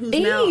girlfriend who's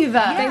now... Eve.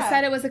 They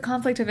said it was a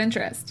conflict of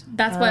interest.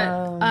 That's what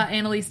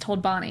Annalise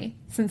told Bonnie,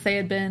 since they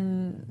had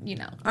been,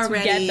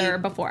 together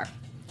before.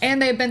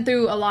 And they've been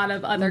through a lot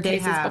of other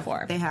cases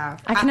before. They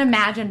have. I can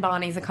imagine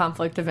Bonnie's a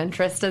conflict of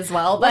interest as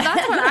well. Well,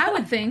 that's what I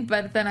would think,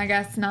 but then I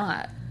guess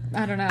not.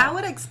 I don't know. I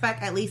would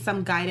expect at least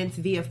some guidance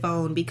via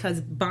phone,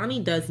 because Bonnie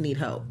does need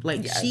help.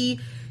 Like, she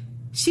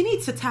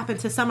needs to tap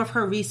into some of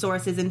her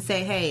resources and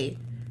say, hey,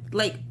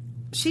 like...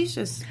 She's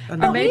just... Or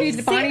maybe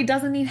Bonnie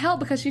doesn't need help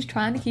because she's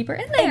trying to keep her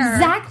in there.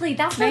 Exactly.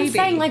 That's what I'm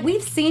saying. Like,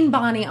 we've seen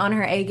Bonnie on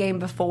her A game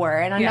before,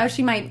 and I know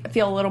she might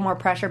feel a little more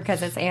pressure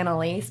because it's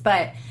Annalise,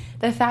 but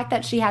the fact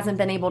that she hasn't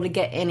been able to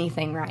get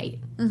anything right.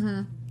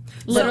 Mm-hmm.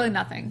 Literally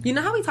nothing. You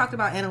know how we talked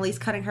about Annalise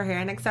cutting her hair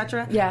and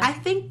etc.? Yeah. I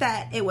think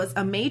that it was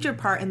a major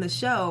part in the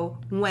show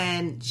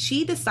when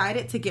she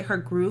decided to get her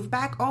groove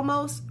back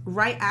almost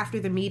right after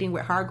the meeting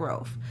with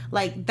Hargrove.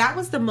 Like, that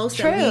was the most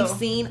that we've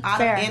seen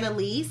out of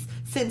Annalise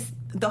since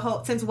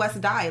Wes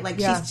died. Like,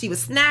 she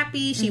was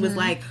snappy. She was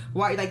like,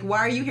 why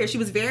are you here? She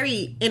was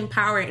very in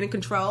power and in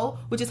control,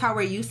 which is how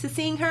we're used to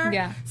seeing her.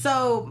 Yeah.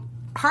 So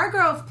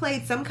Hargrove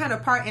played some kind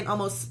of part in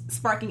almost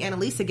sparking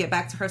Annalise to get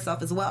back to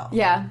herself as well.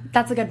 Yeah,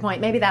 that's a good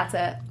point. Maybe that's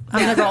it.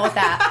 I'm going to roll with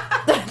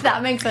that.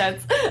 That makes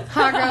sense.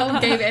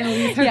 Hargrove gave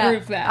Annalise her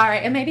groove back. All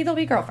right, and maybe they'll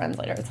be girlfriends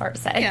later. It's hard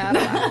to say. Yeah, I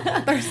don't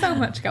know. There's so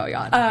much going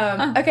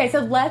on. Okay,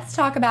 so let's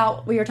talk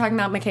about... We were talking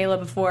about Michaela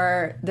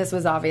before. This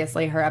was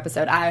obviously her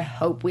episode. I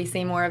hope we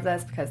see more of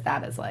this, because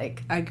that is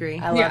like... I agree.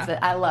 I love it.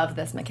 I love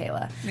this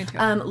Michaela. Me too.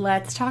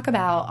 Let's talk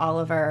about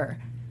Oliver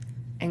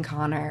and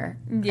Connor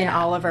and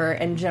Oliver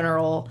in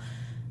general.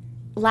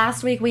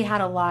 Last week we had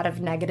a lot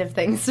of negative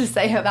things to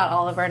say about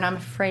Oliver, and I'm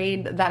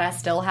afraid that I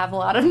still have a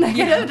lot of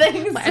negative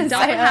things to I don't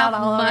say have about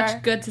Oliver.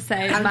 much good to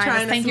say. I'm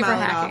trying to Thank you for smile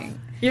it hacking. off.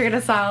 You're going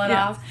to smile it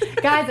off.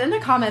 Guys, in the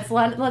comments,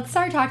 let's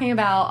start talking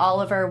about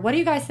Oliver. What do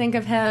you guys think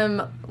of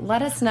him?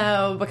 Let us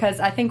know, because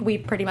I think we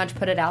pretty much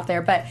put it out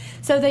there. But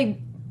so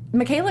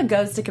Michaela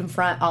goes to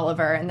confront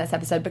Oliver in this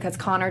episode because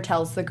Connor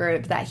tells the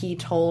group that he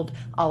told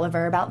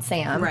Oliver about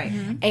Sam. Right.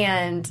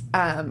 And,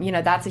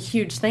 that's a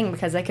huge thing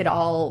because they could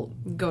all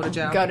Go to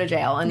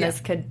jail. And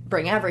this could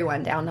bring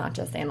everyone down, not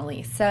just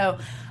Annalise. So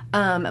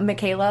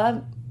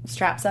Michaela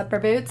straps up her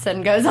boots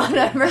and goes on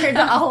over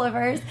to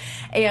Oliver's.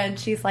 And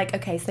she's like,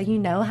 okay, so you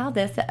know how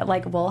this,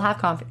 we'll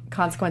have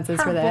consequences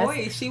for this. Her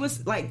voice, she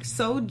was,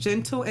 so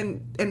gentle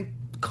and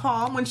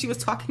calm when she was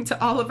talking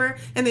to Oliver,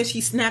 and then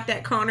she snapped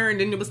at Connor, and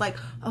then it was like,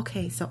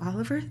 okay, so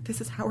Oliver, this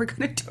is how we're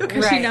gonna do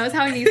it. She knows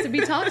how he needs to be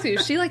talked to.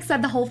 She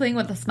said the whole thing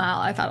with a smile.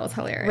 I thought it was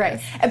hilarious.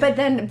 Right.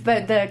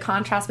 But the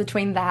contrast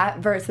between that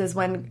versus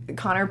when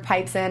Connor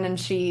pipes in and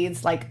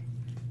she's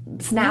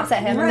snaps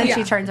at him, and then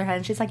she turns her head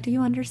and she's like, do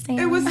you understand?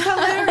 It was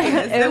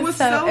hilarious. It was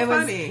so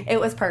funny. It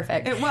was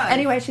perfect. It was.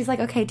 Anyway, she's like,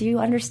 okay, do you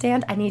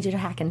understand? I need you to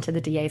hack into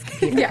the DA's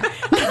computer.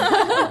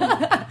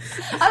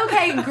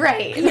 Okay,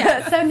 great.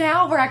 So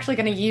now we're actually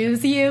going to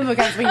use you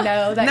because we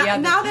know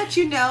that now that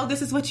you know,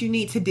 this is what you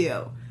need to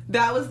do.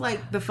 That was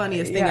the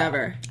funniest thing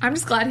ever. I'm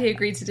just glad he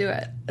agreed to do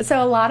it.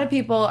 So a lot of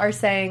people are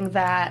saying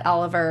that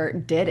Oliver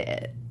did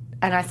it.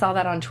 And I saw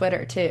that on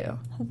Twitter too.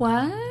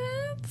 What?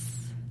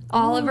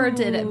 Oliver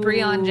did it.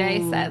 Breon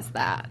J says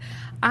that.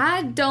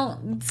 I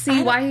don't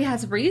see why he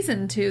has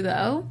reason to,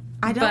 though.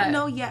 I don't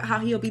know yet how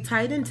he'll be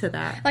tied into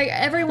that.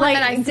 Everyone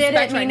that I did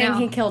suspect it right meaning now.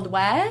 he killed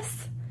Wes?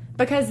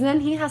 Because then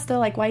he has to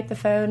wipe the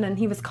phone, and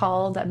he was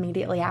called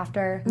immediately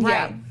after.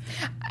 Right.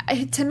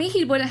 To me,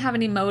 he wouldn't have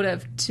any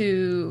motive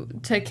to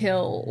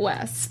kill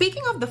Wes.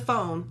 Speaking of the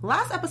phone,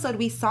 last episode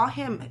we saw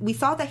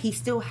that he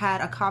still had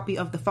a copy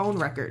of the phone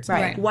records.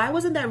 Right. Why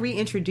wasn't that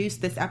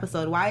reintroduced this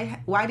episode?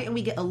 Why didn't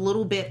we get a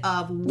little bit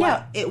of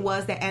what it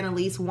was that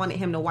Annalise wanted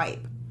him to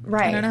wipe?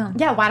 Right. I don't know.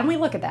 Yeah, why don't we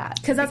look at that?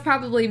 Because that's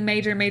probably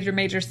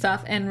major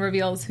stuff and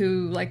reveals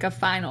who, a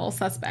final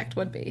suspect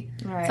would be.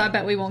 Right. So I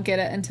bet we won't get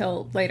it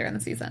until later in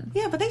the season.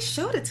 Yeah, but they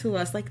showed it to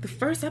us, the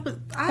first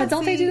episode. But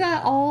don't they do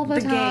that all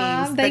the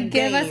time? Games, they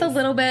give us a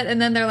little bit,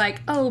 and then they're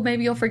like, oh,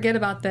 maybe you'll forget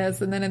about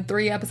this. And then in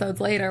 3 episodes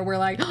later, we're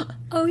like,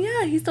 oh,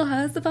 yeah, he still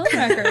has the phone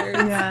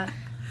records. Yeah.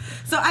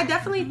 So I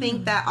definitely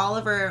think that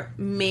Oliver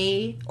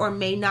may or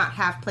may not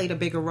have played a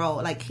bigger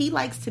role. He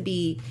likes to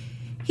be...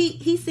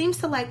 He seems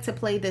to like to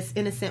play this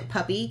innocent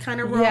puppy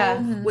kind of role,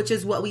 which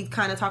is what we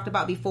kind of talked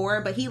about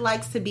before, but he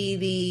likes to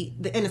be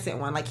the innocent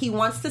one. He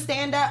wants to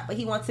stand up, but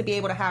he wants to be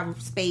able to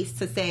have space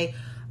to say,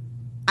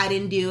 I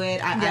didn't do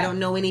it, I don't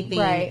know anything.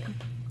 Right.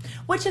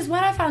 Which is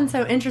what I found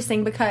so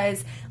interesting,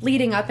 because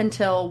leading up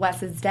until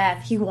Wes's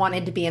death, he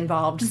wanted to be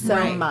involved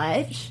so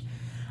much.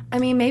 I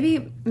mean,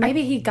 maybe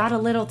he got a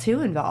little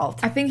too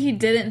involved. I think he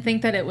didn't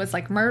think that it was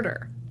like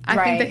murder.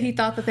 I think that he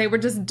thought that they were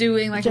just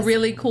doing like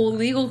really cool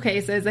legal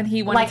cases, and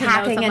he wanted like to know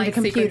hacking some into like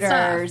computers.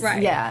 secret stuff.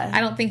 Right. Yeah.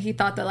 I don't think he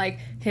thought that like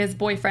his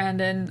boyfriend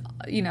and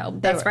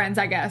best friends,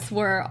 I guess,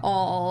 were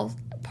all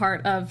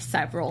part of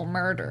several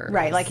murders.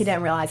 Right, like he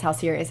didn't realize how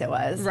serious it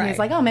was. Right. He was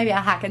like, oh, maybe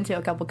I'll hack into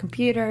a couple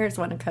computers,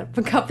 a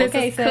couple This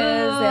cases. Is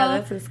cool. Yeah,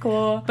 this is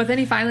cool. But then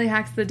he finally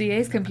hacks the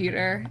DA's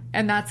computer,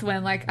 and that's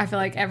when like I feel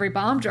like every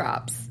bomb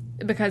drops.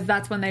 Because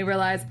that's when they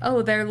realize,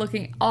 oh, they're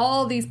looking,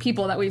 all these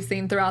people that we've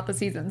seen throughout the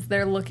seasons,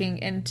 they're looking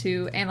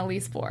into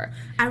Annalise for.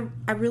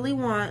 I really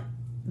want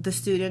the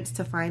students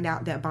to find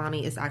out that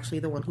Bonnie is actually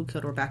the one who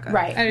killed Rebecca.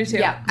 Right. I do too.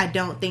 Yeah. I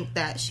don't think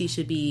that she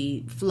should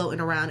be floating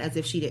around as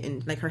if she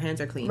didn't, like her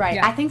hands are clean. Right.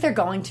 Yeah. I think they're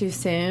going too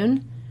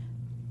soon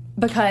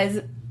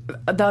because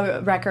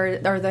the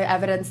record or the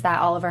evidence that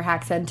Oliver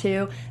hacks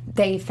into,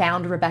 they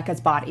found Rebecca's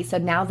body. So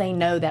now they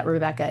know that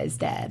Rebecca is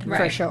dead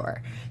for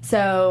sure.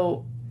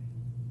 So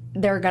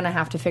they're going to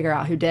have to figure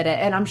out who did it.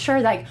 And I'm sure,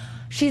 like,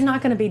 she's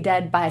not going to be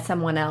dead by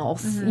someone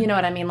else. Mm-hmm. You know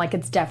what I mean? Like,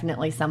 it's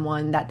definitely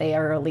someone that they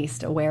are at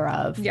least aware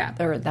of. Yeah.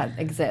 Or that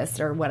exists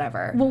or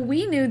whatever. Well,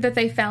 we knew that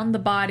they found the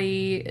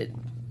body,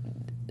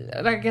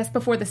 I guess,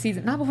 before the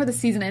season. Not before the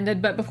season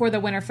ended, but before the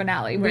winter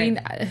finale. Right.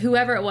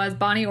 Whoever it was,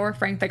 Bonnie or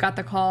Frank, that got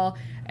the call.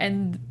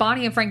 And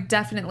Bonnie and Frank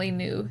definitely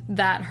knew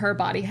that her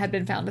body had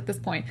been found at this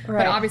point.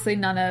 Right. But obviously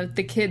none of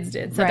the kids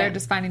did. So they're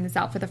just finding this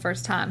out for the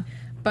first time.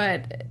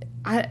 But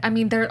I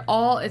mean, they're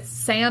all, it's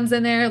Sam's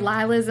in there,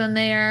 Lila's in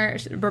there,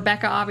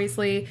 Rebecca,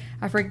 obviously.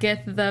 I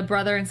forget the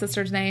brother and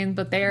sister's name,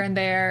 but they're in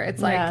there.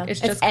 It's like, it's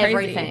just crazy.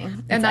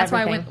 Everything. And that's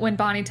why when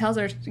Bonnie tells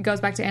her,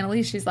 goes back to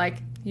Annalise, she's like,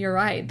 you're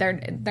right. They're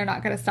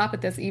not going to stop at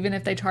this. Even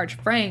if they charge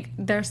Frank,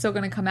 they're still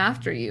going to come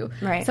after you.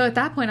 Right. So at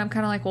that point, I'm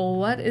kind of like, well,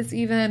 what's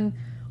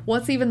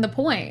even the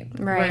point?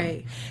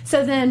 Right.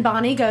 So then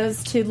Bonnie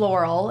goes to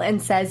Laurel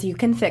and says, you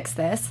can fix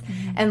this.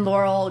 Mm-hmm. And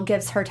Laurel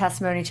gives her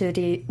testimony to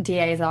the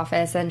DA's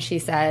office, and she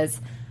says,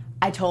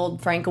 I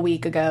told Frank a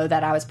week ago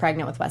that I was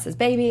pregnant with Wes's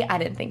baby. I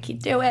didn't think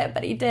he'd do it,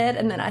 but he did.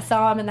 And then I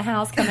saw him in the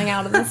house coming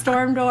out of the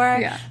storm door.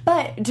 Yeah.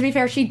 But to be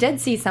fair, she did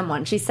see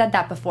someone. She said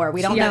that before.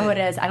 We don't know who it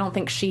is. I don't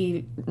think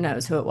she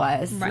knows who it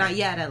was. Right. Not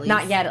yet, at least.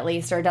 Not yet, at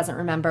least, or doesn't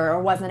remember, or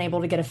wasn't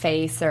able to get a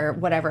face, or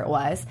whatever it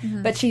was.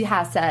 Mm-hmm. But she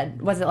has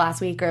said, was it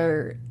last week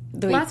or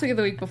the week? Last week or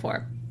the week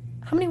before.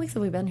 How many weeks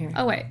have we been here?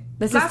 Oh, wait.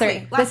 This is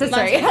three. This is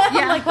three.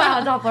 I'm like, wow,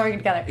 it's all blurring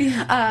together.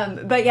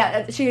 But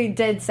yeah, she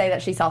did say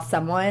that she saw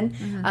someone.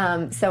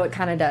 Mm-hmm. So it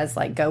kind of does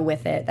like go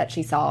with it that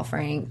she saw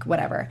Frank,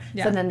 whatever.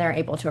 Yeah. So then they're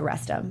able to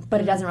arrest him.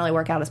 But it doesn't really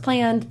work out as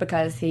planned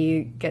because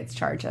he gets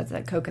charged as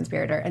a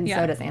co-conspirator, and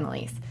so does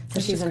Annalise. So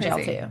she's in jail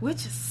too. Which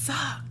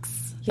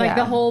sucks. Like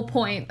the whole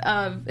point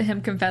of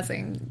him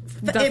confessing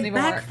doesn't even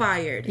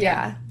backfired. Work.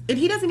 Yeah. And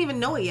he doesn't even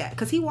know it yet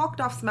because he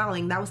walked off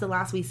smiling. That was the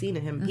last we seen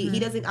of him. Mm-hmm. He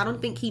doesn't. I don't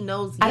think he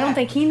knows. Yet I don't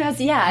think he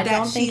knows. Yeah, I that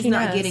don't think she's he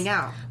not knows. getting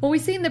out. Well, we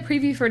see in the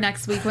preview for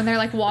next week when they're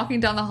like walking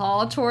down the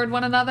hall toward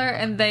one another,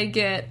 and they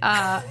get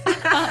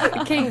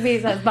King B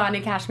says, "Bonnie,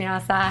 cash me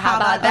outside." How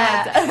about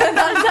that?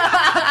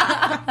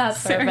 That's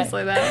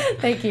seriously though.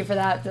 Thank you for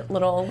that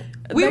little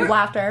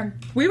laughter.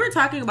 We were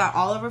talking about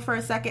Oliver for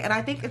a second, and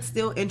I think it's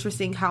still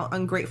interesting how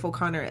ungrateful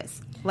Connor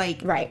is.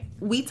 Like,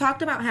 we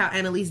talked about how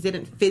Annalise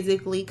didn't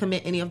physically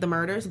commit any of the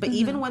murders, but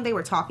even when they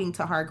were talking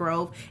to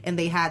Hargrove and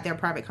they had their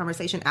private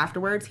conversation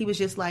afterwards, he was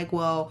just like,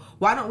 well,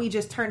 why don't we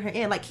just turn her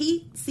in? Like,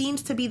 he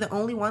seems to be the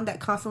only one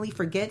that constantly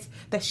forgets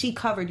that she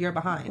covered your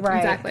behind. Right.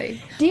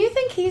 Exactly. Do you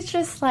think he's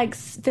just, like,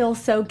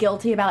 feels so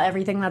guilty about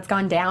everything that's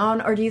gone down,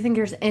 or do you think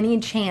there's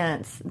any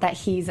chance that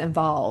he's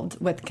involved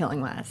with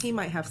killing Wes? He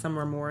might have some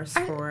remorse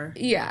for...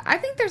 Yeah, I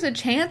think there's a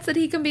chance that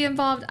he can be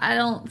involved. I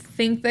don't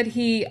think that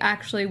he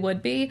actually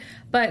would be.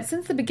 But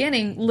since the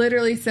beginning,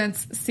 literally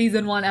since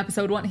season 1,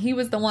 episode 1, he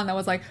was the one that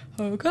was like,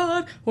 oh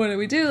God, what do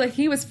we do? Like,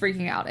 he was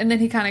freaking out. And then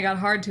he kind of got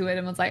hard to it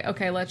and was like,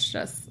 okay, let's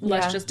just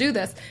do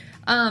this.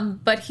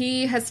 But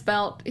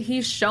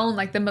he's shown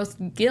like the most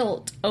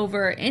guilt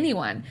over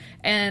anyone.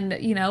 And,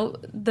 you know,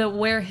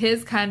 where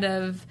his kind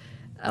of,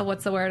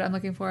 what's the word I'm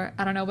looking for?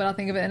 I don't know, but I'll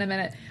think of it in a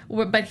minute.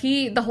 But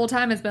he, the whole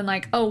time, has been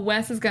like, oh,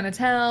 Wes is going to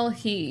tell.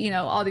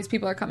 All these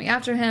people are coming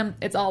after him.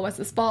 It's all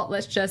Wes's fault.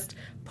 Let's just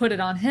put it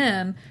on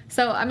him.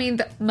 So, I mean,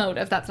 the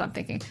motive, that's what I'm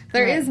thinking.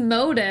 There is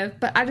motive,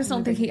 but I just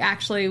don't think he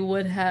actually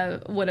would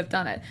have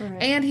done it.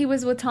 Right. And he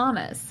was with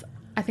Thomas.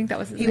 I think that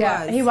was his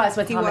name. He was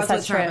with Thomas.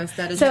 That's true.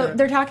 That is so true.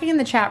 They're talking in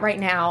the chat right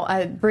now.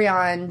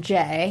 Breon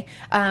J.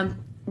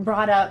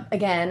 Brought up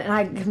again, and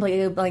I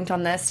completely blanked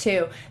on this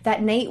too,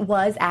 that Nate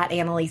was at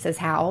Annalise's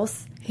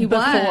house. He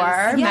was.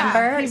 Remember? He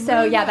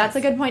really was. That's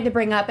a good point to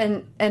bring up,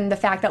 and the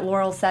fact that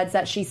Laurel says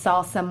that she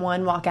saw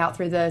someone walk out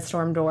through the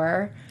storm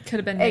door. Could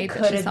have been Nate. It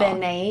could have been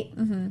Nate.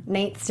 Mm-hmm.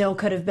 Nate still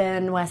could have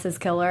been Wes's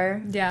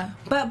killer. Yeah.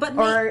 But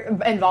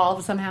or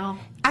involved somehow.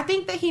 I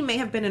think that he may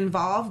have been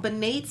involved, but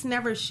Nate's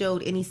never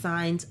showed any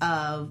signs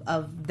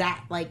of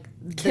that, like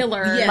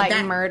killer,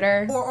 that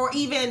murder, or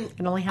even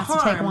it only has harm,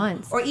 to take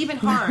once, or even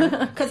harm.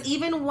 Because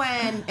even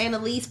when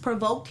Annalise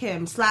provoked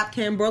him, slapped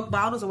him, broke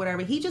bottles or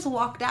whatever, he just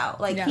walked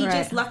out. Like he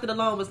just left it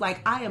alone. Was like,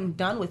 I am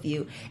done with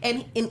you.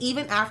 And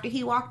even after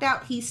he walked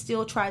out, he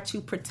still tried to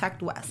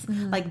protect Wes.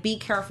 Like, be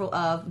careful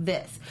of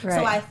this. Right.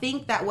 So I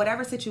think that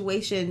whatever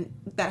situation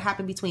that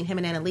happened between him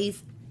and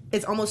Annalise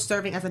is almost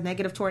serving as a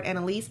negative toward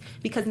Annalise,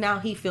 because now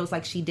he feels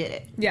like she did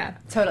it. Yeah.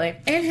 Totally.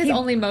 And his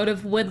only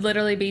motive would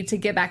literally be to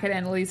get back at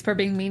Annalise for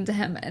being mean to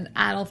him, and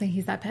I don't think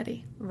he's that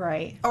petty.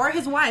 Right. Or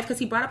his wife, because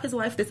he brought up his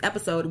wife this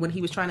episode when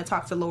he was trying to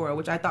talk to Laura,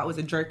 which I thought was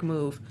a jerk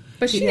move.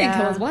 But she didn't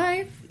kill his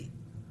wife.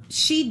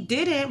 She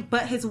didn't,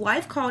 but his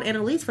wife called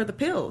Annalise for the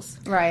pills.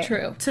 Right.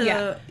 True.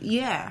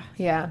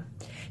 Yeah.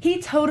 He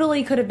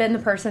totally could have been the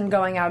person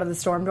going out of the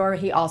storm door.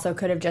 He also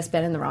could have just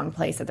been in the wrong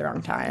place at the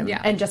wrong time.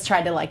 Yeah. And just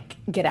tried to, like,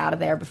 get out of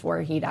there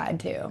before he died,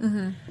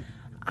 too.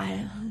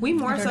 We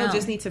more so know.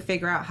 just need to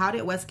figure out, how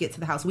did Wes get to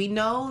the house? We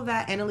know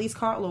that Annalise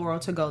called Laurel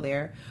to go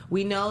there.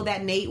 We know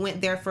that Nate went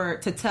there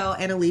to tell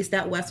Annalise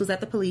that Wes was at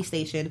the police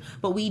station.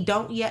 But we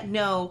don't yet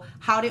know,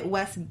 how did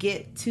Wes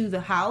get to the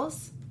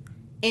house?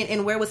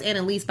 And where was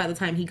Annalise by the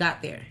time he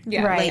got there?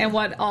 Yeah, Right. and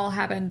what all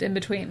happened in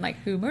between, like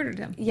who murdered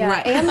him. Yeah,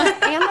 Right. and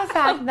the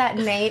fact that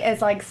Nate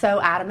is, like, so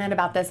adamant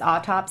about this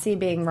autopsy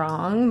being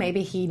wrong.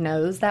 Maybe he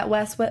knows that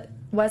Wes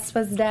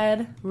was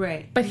dead.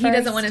 Right. But he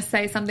doesn't want to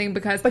say something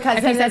because if then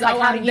he says, it's like, oh,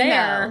 how I'm do you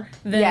there,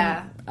 know?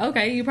 then,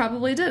 okay, you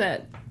probably did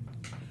it.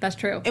 That's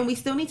true. And we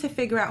still need to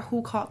figure out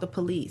who called the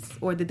police,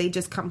 or did they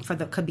just come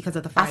because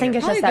of the fire? I think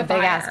it's Probably just that the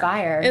big-ass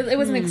fire. It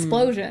was an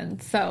explosion,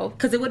 so...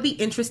 Because it would be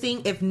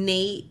interesting if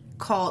Nate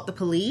called the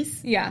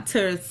police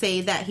to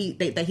say that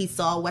he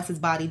saw Wes's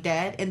body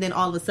dead, and then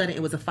all of a sudden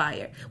it was a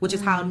fire, which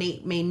is how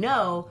Nate may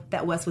know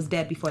that Wes was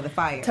dead before the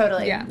fire.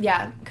 Totally.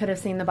 Yeah. Could have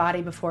seen the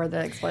body before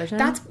the explosion.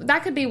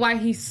 That could be why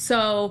he's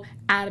so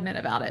adamant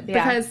about it.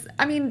 Because,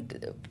 I mean,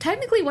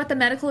 technically what the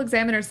medical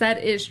examiner said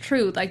is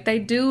true. Like, they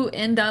do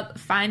end up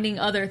finding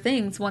other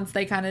things once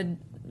they kind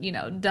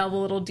of, delve a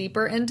little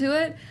deeper into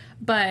it.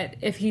 But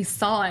if he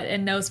saw it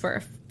and knows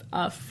for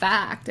a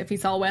fact, if he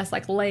saw Wes,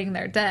 like, laying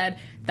there dead,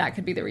 that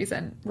could be the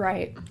reason.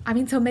 Right. I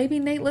mean, so maybe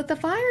Nate lit the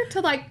fire to,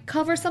 like,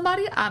 cover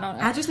somebody? I don't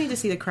know. I just need to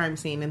see the crime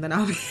scene, and then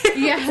I'll be...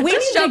 Yeah, We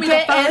just need show to me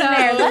get the in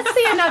there. photos. Let's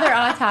see another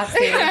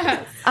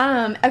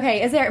autopsy.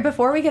 Okay,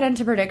 before we get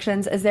into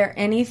predictions, is there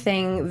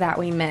anything that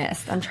we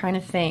missed? I'm trying to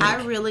think.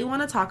 I really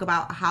want to talk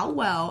about how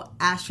well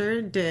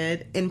Asher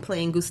did in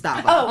playing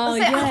Gustavo. Oh my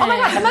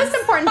God, the most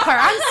important part.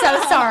 I'm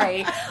so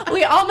sorry.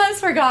 We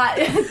almost forgot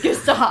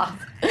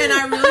Gustav. And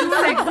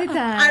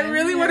I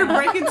really want to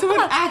break into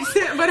an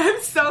accent, but I'm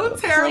so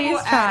terrible Please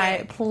at try.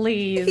 it.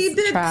 Please He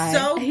did try.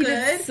 so good. He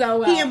did so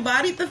well. He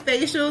embodied the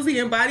facials. He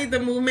embodied the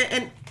movement.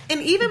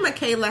 And even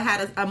Michaela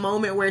had a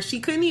moment where she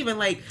couldn't even,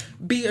 like,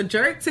 be a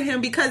jerk to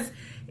him because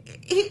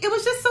it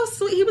was just so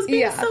sweet. He was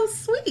being so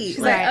sweet. She's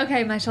like,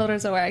 okay, my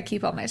shoulders are where I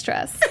keep all my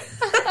stress.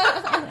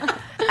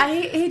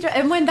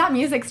 And when that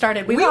music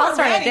started, we all were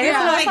started ready. dancing. We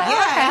were I was like, like, okay,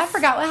 I yes.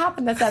 forgot what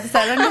happened this episode.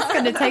 I'm just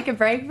going to take a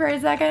break for a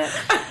second.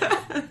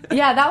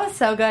 Yeah, that was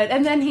so good.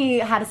 And then he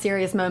had a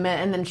serious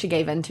moment, and then she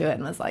gave into it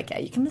and was like, yeah,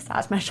 you can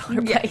massage my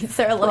shoulder blades.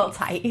 They're a little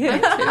tight.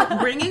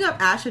 Bringing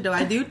up Asher, though,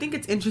 I do think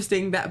it's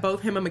interesting that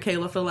both him and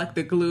Michaela feel like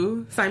the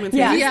glue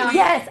simultaneously.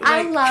 Yes,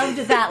 I Like-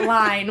 loved that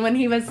line when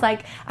he was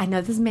like, I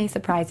know this may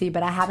surprise you,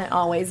 but I haven't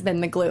always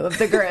been the glue of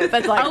the group.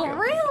 It's like, Oh,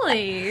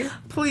 really?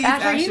 Please,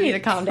 Asher, you need to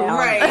calm down.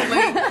 Right.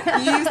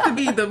 Like, you used to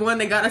be the one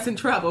that got us in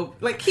trouble.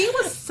 Like, he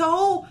was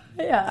so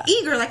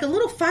eager, like a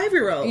little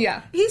 5-year-old.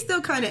 Yeah. He still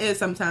kind of is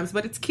sometimes,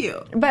 but it's cute.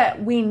 But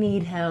we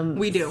need him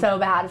We do. so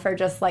bad for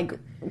just like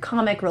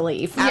comic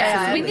relief.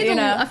 Yes, we Absolutely. need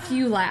a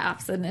few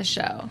laughs in this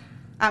show.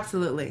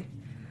 Absolutely.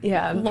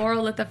 Yeah.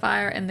 Laurel lit the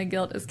fire and the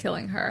guilt is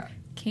killing her.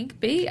 Kink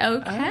B?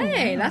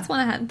 Okay. That's one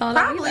I hadn't thought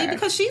Probably of either.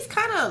 because she's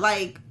kind of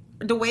like,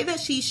 the way that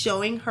she's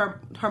showing her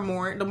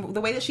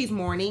the way that she's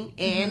mourning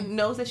and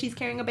knows that she's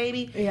carrying a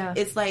baby,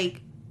 it's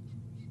like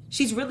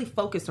she's really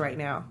focused right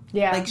now.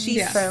 Yeah. Like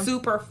she's True.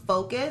 super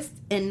focused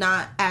and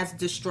not as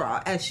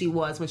distraught as she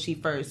was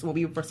when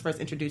we were first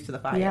introduced to the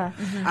fire. Yeah.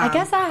 I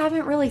guess I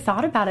haven't really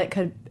thought about it.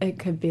 It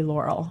could be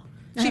Laurel.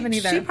 I haven't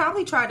either. She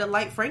probably tried to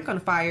light Frank on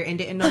fire and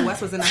didn't know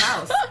Wes was in the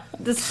house.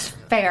 This is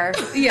fair.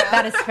 Yeah.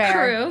 That is fair.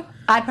 True.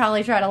 I'd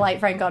probably try to light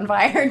Frank on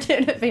fire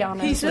too, to be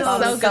honest. He's with just all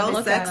so this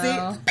good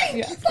stuff.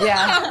 sexy.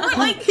 Yeah.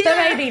 Like, So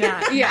maybe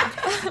not. Yeah.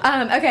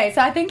 Okay,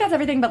 so I think that's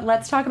everything, but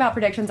let's talk about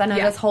predictions. I know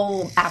this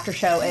whole after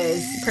show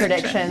is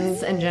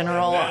predictions in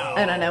general,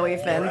 and I know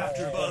we've been...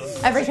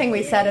 Everything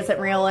we said isn't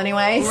real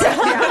anyway.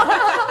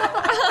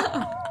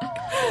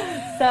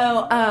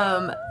 So,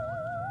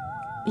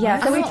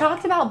 so we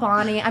talked about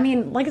Bonnie. I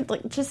mean, like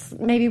just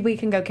maybe we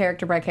can go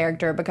character by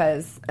character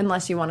because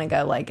unless you want to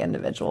go like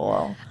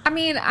individual. I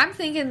mean, I'm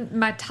thinking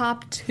my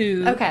top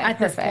two Okay, at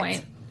perfect. this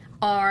point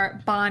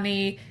are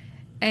Bonnie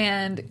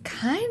and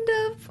kind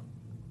of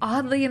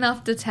oddly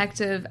enough,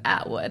 Detective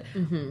Atwood.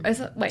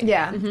 Wait.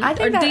 Yeah. I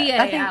think or that, DA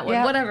I think, Atwood,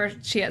 yeah. whatever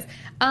she is.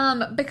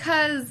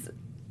 Because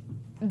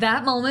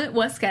that moment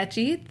was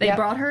sketchy. They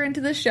brought her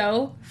into the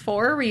show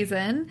for a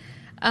reason.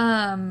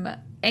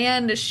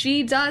 And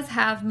she does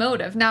have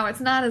motive. Now,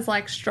 it's not as,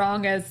 like,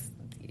 strong as,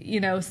 you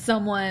know,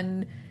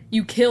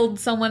 you killed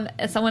someone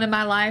in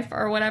my life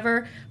or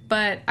whatever.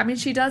 But, I mean,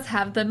 she does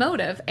have the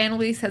motive.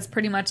 Annalise has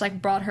pretty much,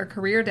 like, brought her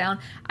career down.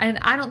 And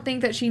I don't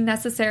think that she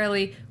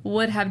necessarily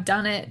would have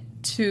done it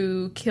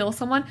to kill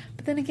someone.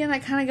 But then again,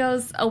 that kind of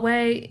goes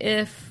away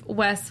if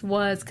Wes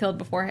was killed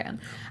beforehand.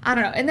 I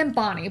don't know. And then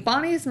Bonnie.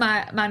 Bonnie is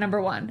my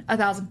number one,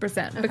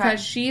 1,000%.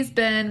 Because she's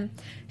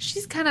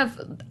kind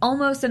of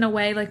almost in a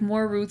way like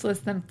more ruthless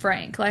than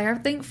Frank. Like, I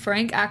think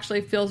Frank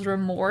actually feels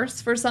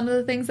remorse for some of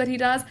the things that he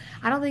does.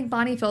 I don't think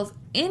Bonnie feels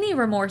any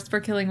remorse for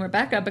killing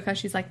Rebecca because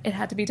she's like, it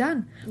had to be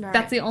done. Right.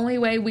 That's the only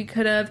way we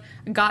could have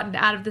gotten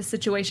out of this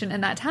situation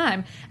in that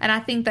time. And I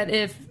think that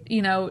if,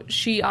 you know,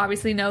 she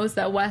obviously knows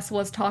that Wes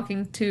was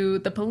talking to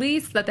the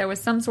police, that there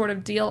was some sort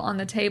of deal on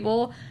the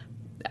table,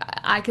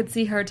 I could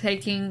see her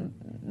taking,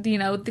 you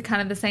know, the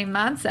kind of the same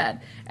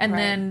mindset. And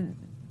then,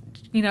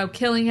 you know,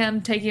 killing him,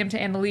 taking him to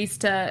Annalise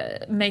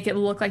to make it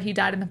look like he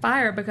died in the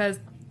fire because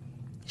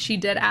she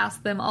did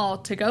ask them all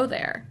to go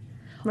there.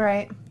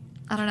 Right.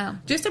 I don't know.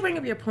 Just to bring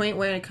up your point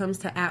when it comes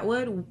to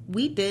Atwood,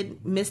 we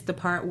did miss the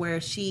part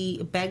where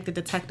she begged the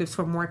detectives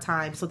for more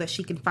time so that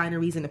she can find a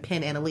reason to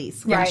pin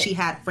Annalise when she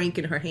had Frank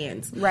in her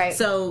hands. Right.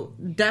 So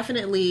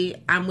definitely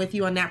I'm with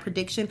you on that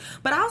prediction.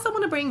 But I also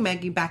want to bring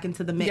Maggie back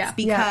into the mix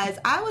because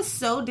I was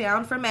so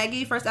down for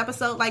Maggie first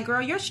episode. Like,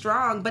 girl, you're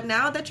strong. But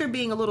now that you're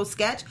being a little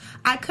sketch,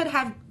 I could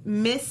have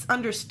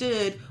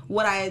misunderstood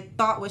what I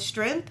thought was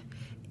strength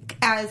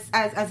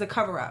as a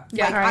cover-up.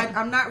 Yeah, like,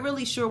 I'm not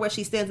really sure where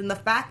she stands. And the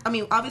fact, I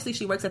mean, obviously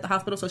she works at the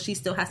hospital, so she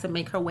still has to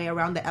make her way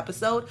around the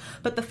episode.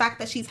 But the fact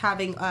that she's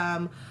having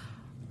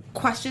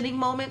questioning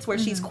moments where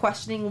she's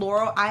questioning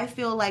Laurel, I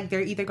feel like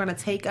they're either going to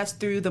take us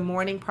through the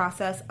mourning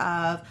process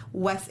of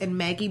Wes and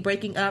Maggie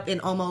breaking up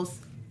and almost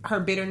her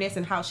bitterness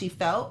and how she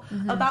felt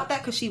about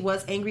that because she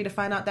was angry to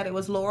find out that it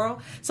was Laurel.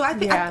 So I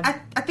think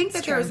I think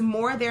that there's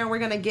more there and we're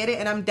going to get it.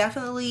 And I'm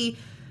definitely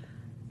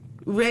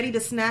ready to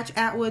snatch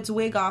Atwood's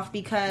wig off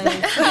because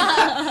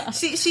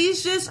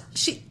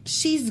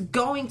she's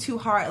going too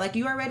hard. Like,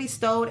 you already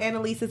stole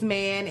Annalise's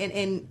man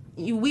and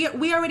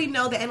we already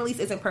know that Annalise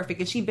isn't perfect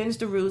and she bends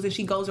the rules and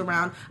she goes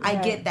around. I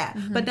get that.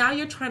 But now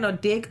you're trying to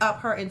dig up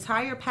her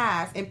entire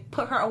past and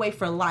put her away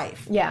for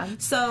life. Yeah.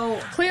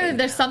 So clearly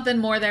there's something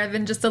more there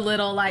than just a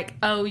little like,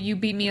 oh, you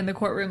beat me in the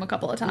courtroom a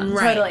couple of times.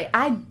 Right. Totally.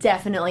 I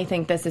definitely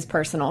think this is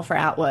personal for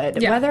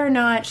Atwood. Yeah. Whether or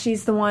not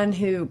she's the one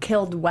who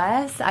killed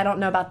Wes, I don't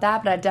know about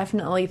that, but I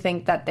definitely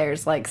think that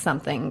there's like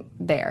something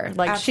there.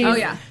 Like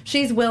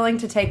she's willing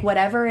to take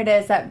whatever it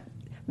is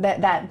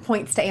that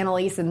points to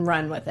Annalise and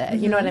run with it.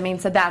 You know what I mean?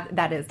 So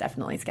that is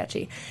definitely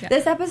sketchy. Yeah.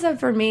 This episode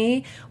for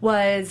me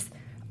was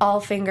all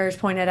fingers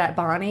pointed at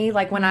Bonnie.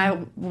 Like when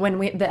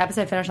the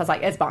episode finished, I was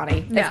like, it's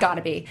Bonnie. It's got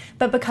to be.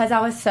 But because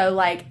I was so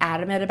like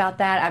adamant about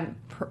that, I'm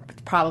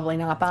probably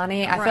not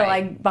Bonnie. I feel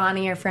like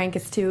Bonnie or Frank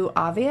is too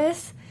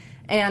obvious.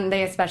 And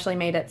they especially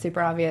made it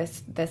super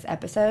obvious this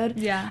episode.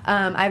 Yeah.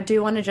 I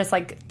do want to just,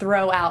 like,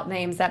 throw out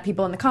names that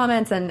people in the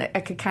comments, and I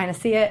could kind of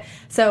see it.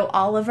 So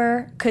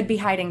Oliver could be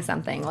hiding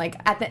something.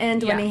 Like, at the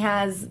end when he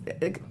has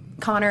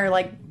Connor,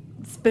 like,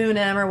 spoon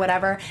him or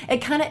whatever,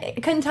 it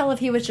couldn't tell if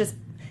he was just...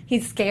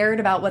 He's scared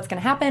about what's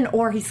going to happen,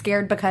 or he's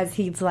scared because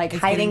he's, like,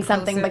 hiding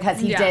something because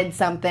he did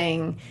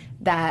something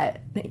that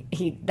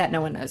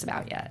no one knows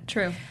about yet.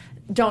 True.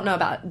 Don't know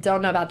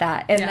about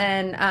that.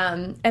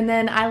 And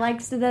then I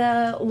liked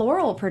the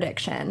Laurel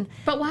prediction.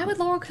 But why would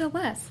Laurel kill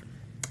Wes?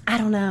 I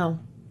don't know.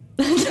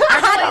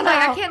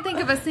 I can't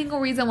think of a single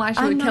reason why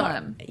she would kill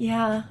him.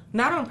 Yeah.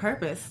 Not on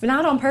purpose.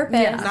 Not on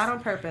purpose. Yeah. Not on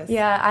purpose.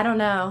 Yeah, I don't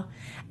know.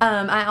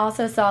 I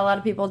also saw a lot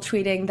of people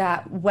tweeting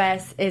that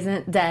Wes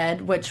isn't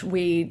dead, which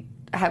we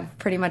have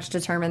pretty much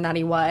determined that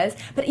he was.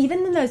 But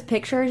even in those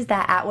pictures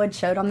that Atwood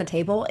showed on the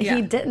table,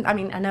 he didn't. I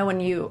mean, I know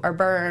when you are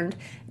burned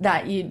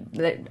that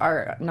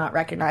are not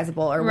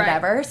recognizable or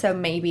whatever, so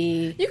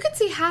maybe... You could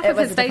see half of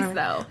his face,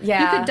 though.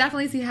 Yeah. You could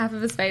definitely see half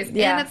of his face.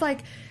 Yeah. And it's like...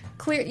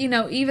 clear, you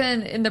know,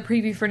 even in the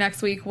preview for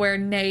next week where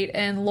Nate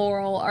and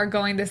Laurel are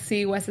going to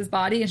see Wes's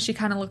body and she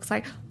kind of looks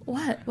like,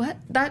 what?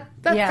 That's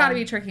gotta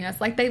be tricking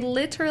us. Like, they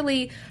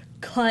literally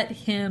cut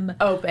him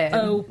open.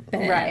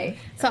 Right.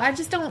 So I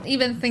just don't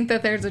even think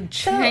that there's a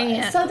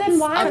chance so then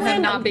why of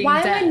him not being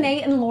dead. Would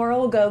Nate and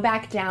Laurel go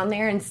back down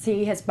there and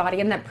see his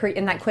body in that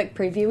quick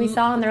preview we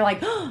saw, and they're like,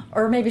 oh,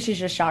 or maybe she's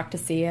just shocked to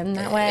see him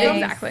that way.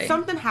 Exactly.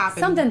 Something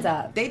happened. Something's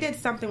up. They did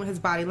something with his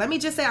body. Let me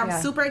just say,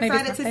 I'm super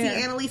excited to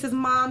see Annalise's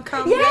mom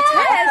come next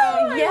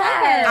episode.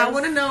 Yes. I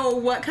want to know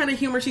what kind of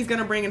humor she's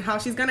going to bring and how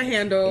she's going to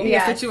handle the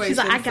situation. She's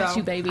like, I got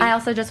you, baby. I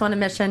also just want to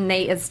mention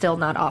Nate is still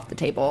not off the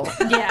table.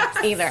 Yes.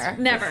 Either.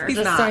 Never. He's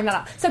just not. throwing that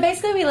out. So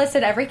basically, we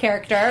listed every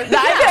character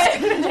that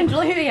could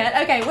potentially be it.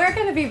 Okay, where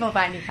can the people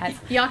find you guys?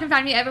 Y'all can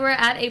find me everywhere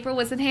at April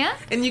Wissenhant.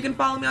 And you can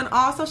follow me on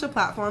all social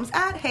platforms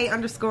at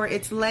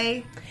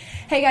hey_it's_lay.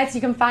 Hey guys,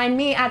 you can find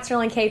me at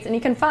Sterling Cates, and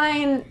you can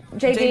find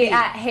JB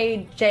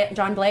at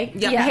John Blake.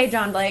 Yep. Yeah, Hey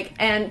John Blake,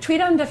 and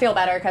tweet him to feel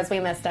better because we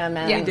missed him.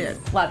 And we did.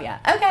 Love ya.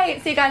 Okay,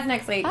 see you guys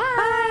next week.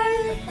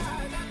 Bye.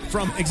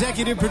 From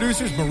executive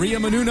producers Maria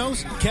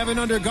Menounos, Kevin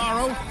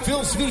Undergaro,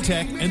 Phil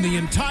Svitek, and the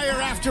entire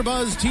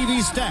AfterBuzz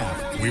TV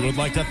staff, we would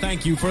like to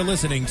thank you for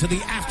listening to the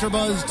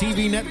AfterBuzz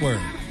TV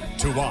network.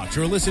 To watch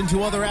or listen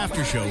to other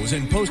after shows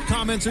and post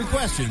comments or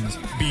questions,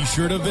 be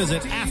sure to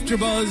visit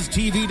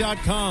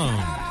AfterBuzzTV.com.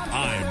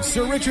 I'm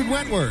Sir Richard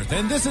Wentworth,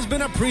 and this has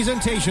been a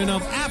presentation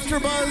of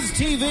AfterBuzz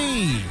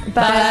TV.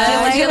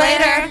 Buzz you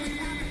later.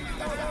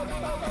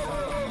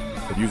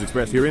 The views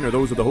expressed herein are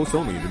those of the hosts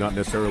only and do not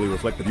necessarily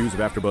reflect the views of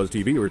AfterBuzz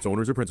TV or its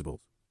owners or principals.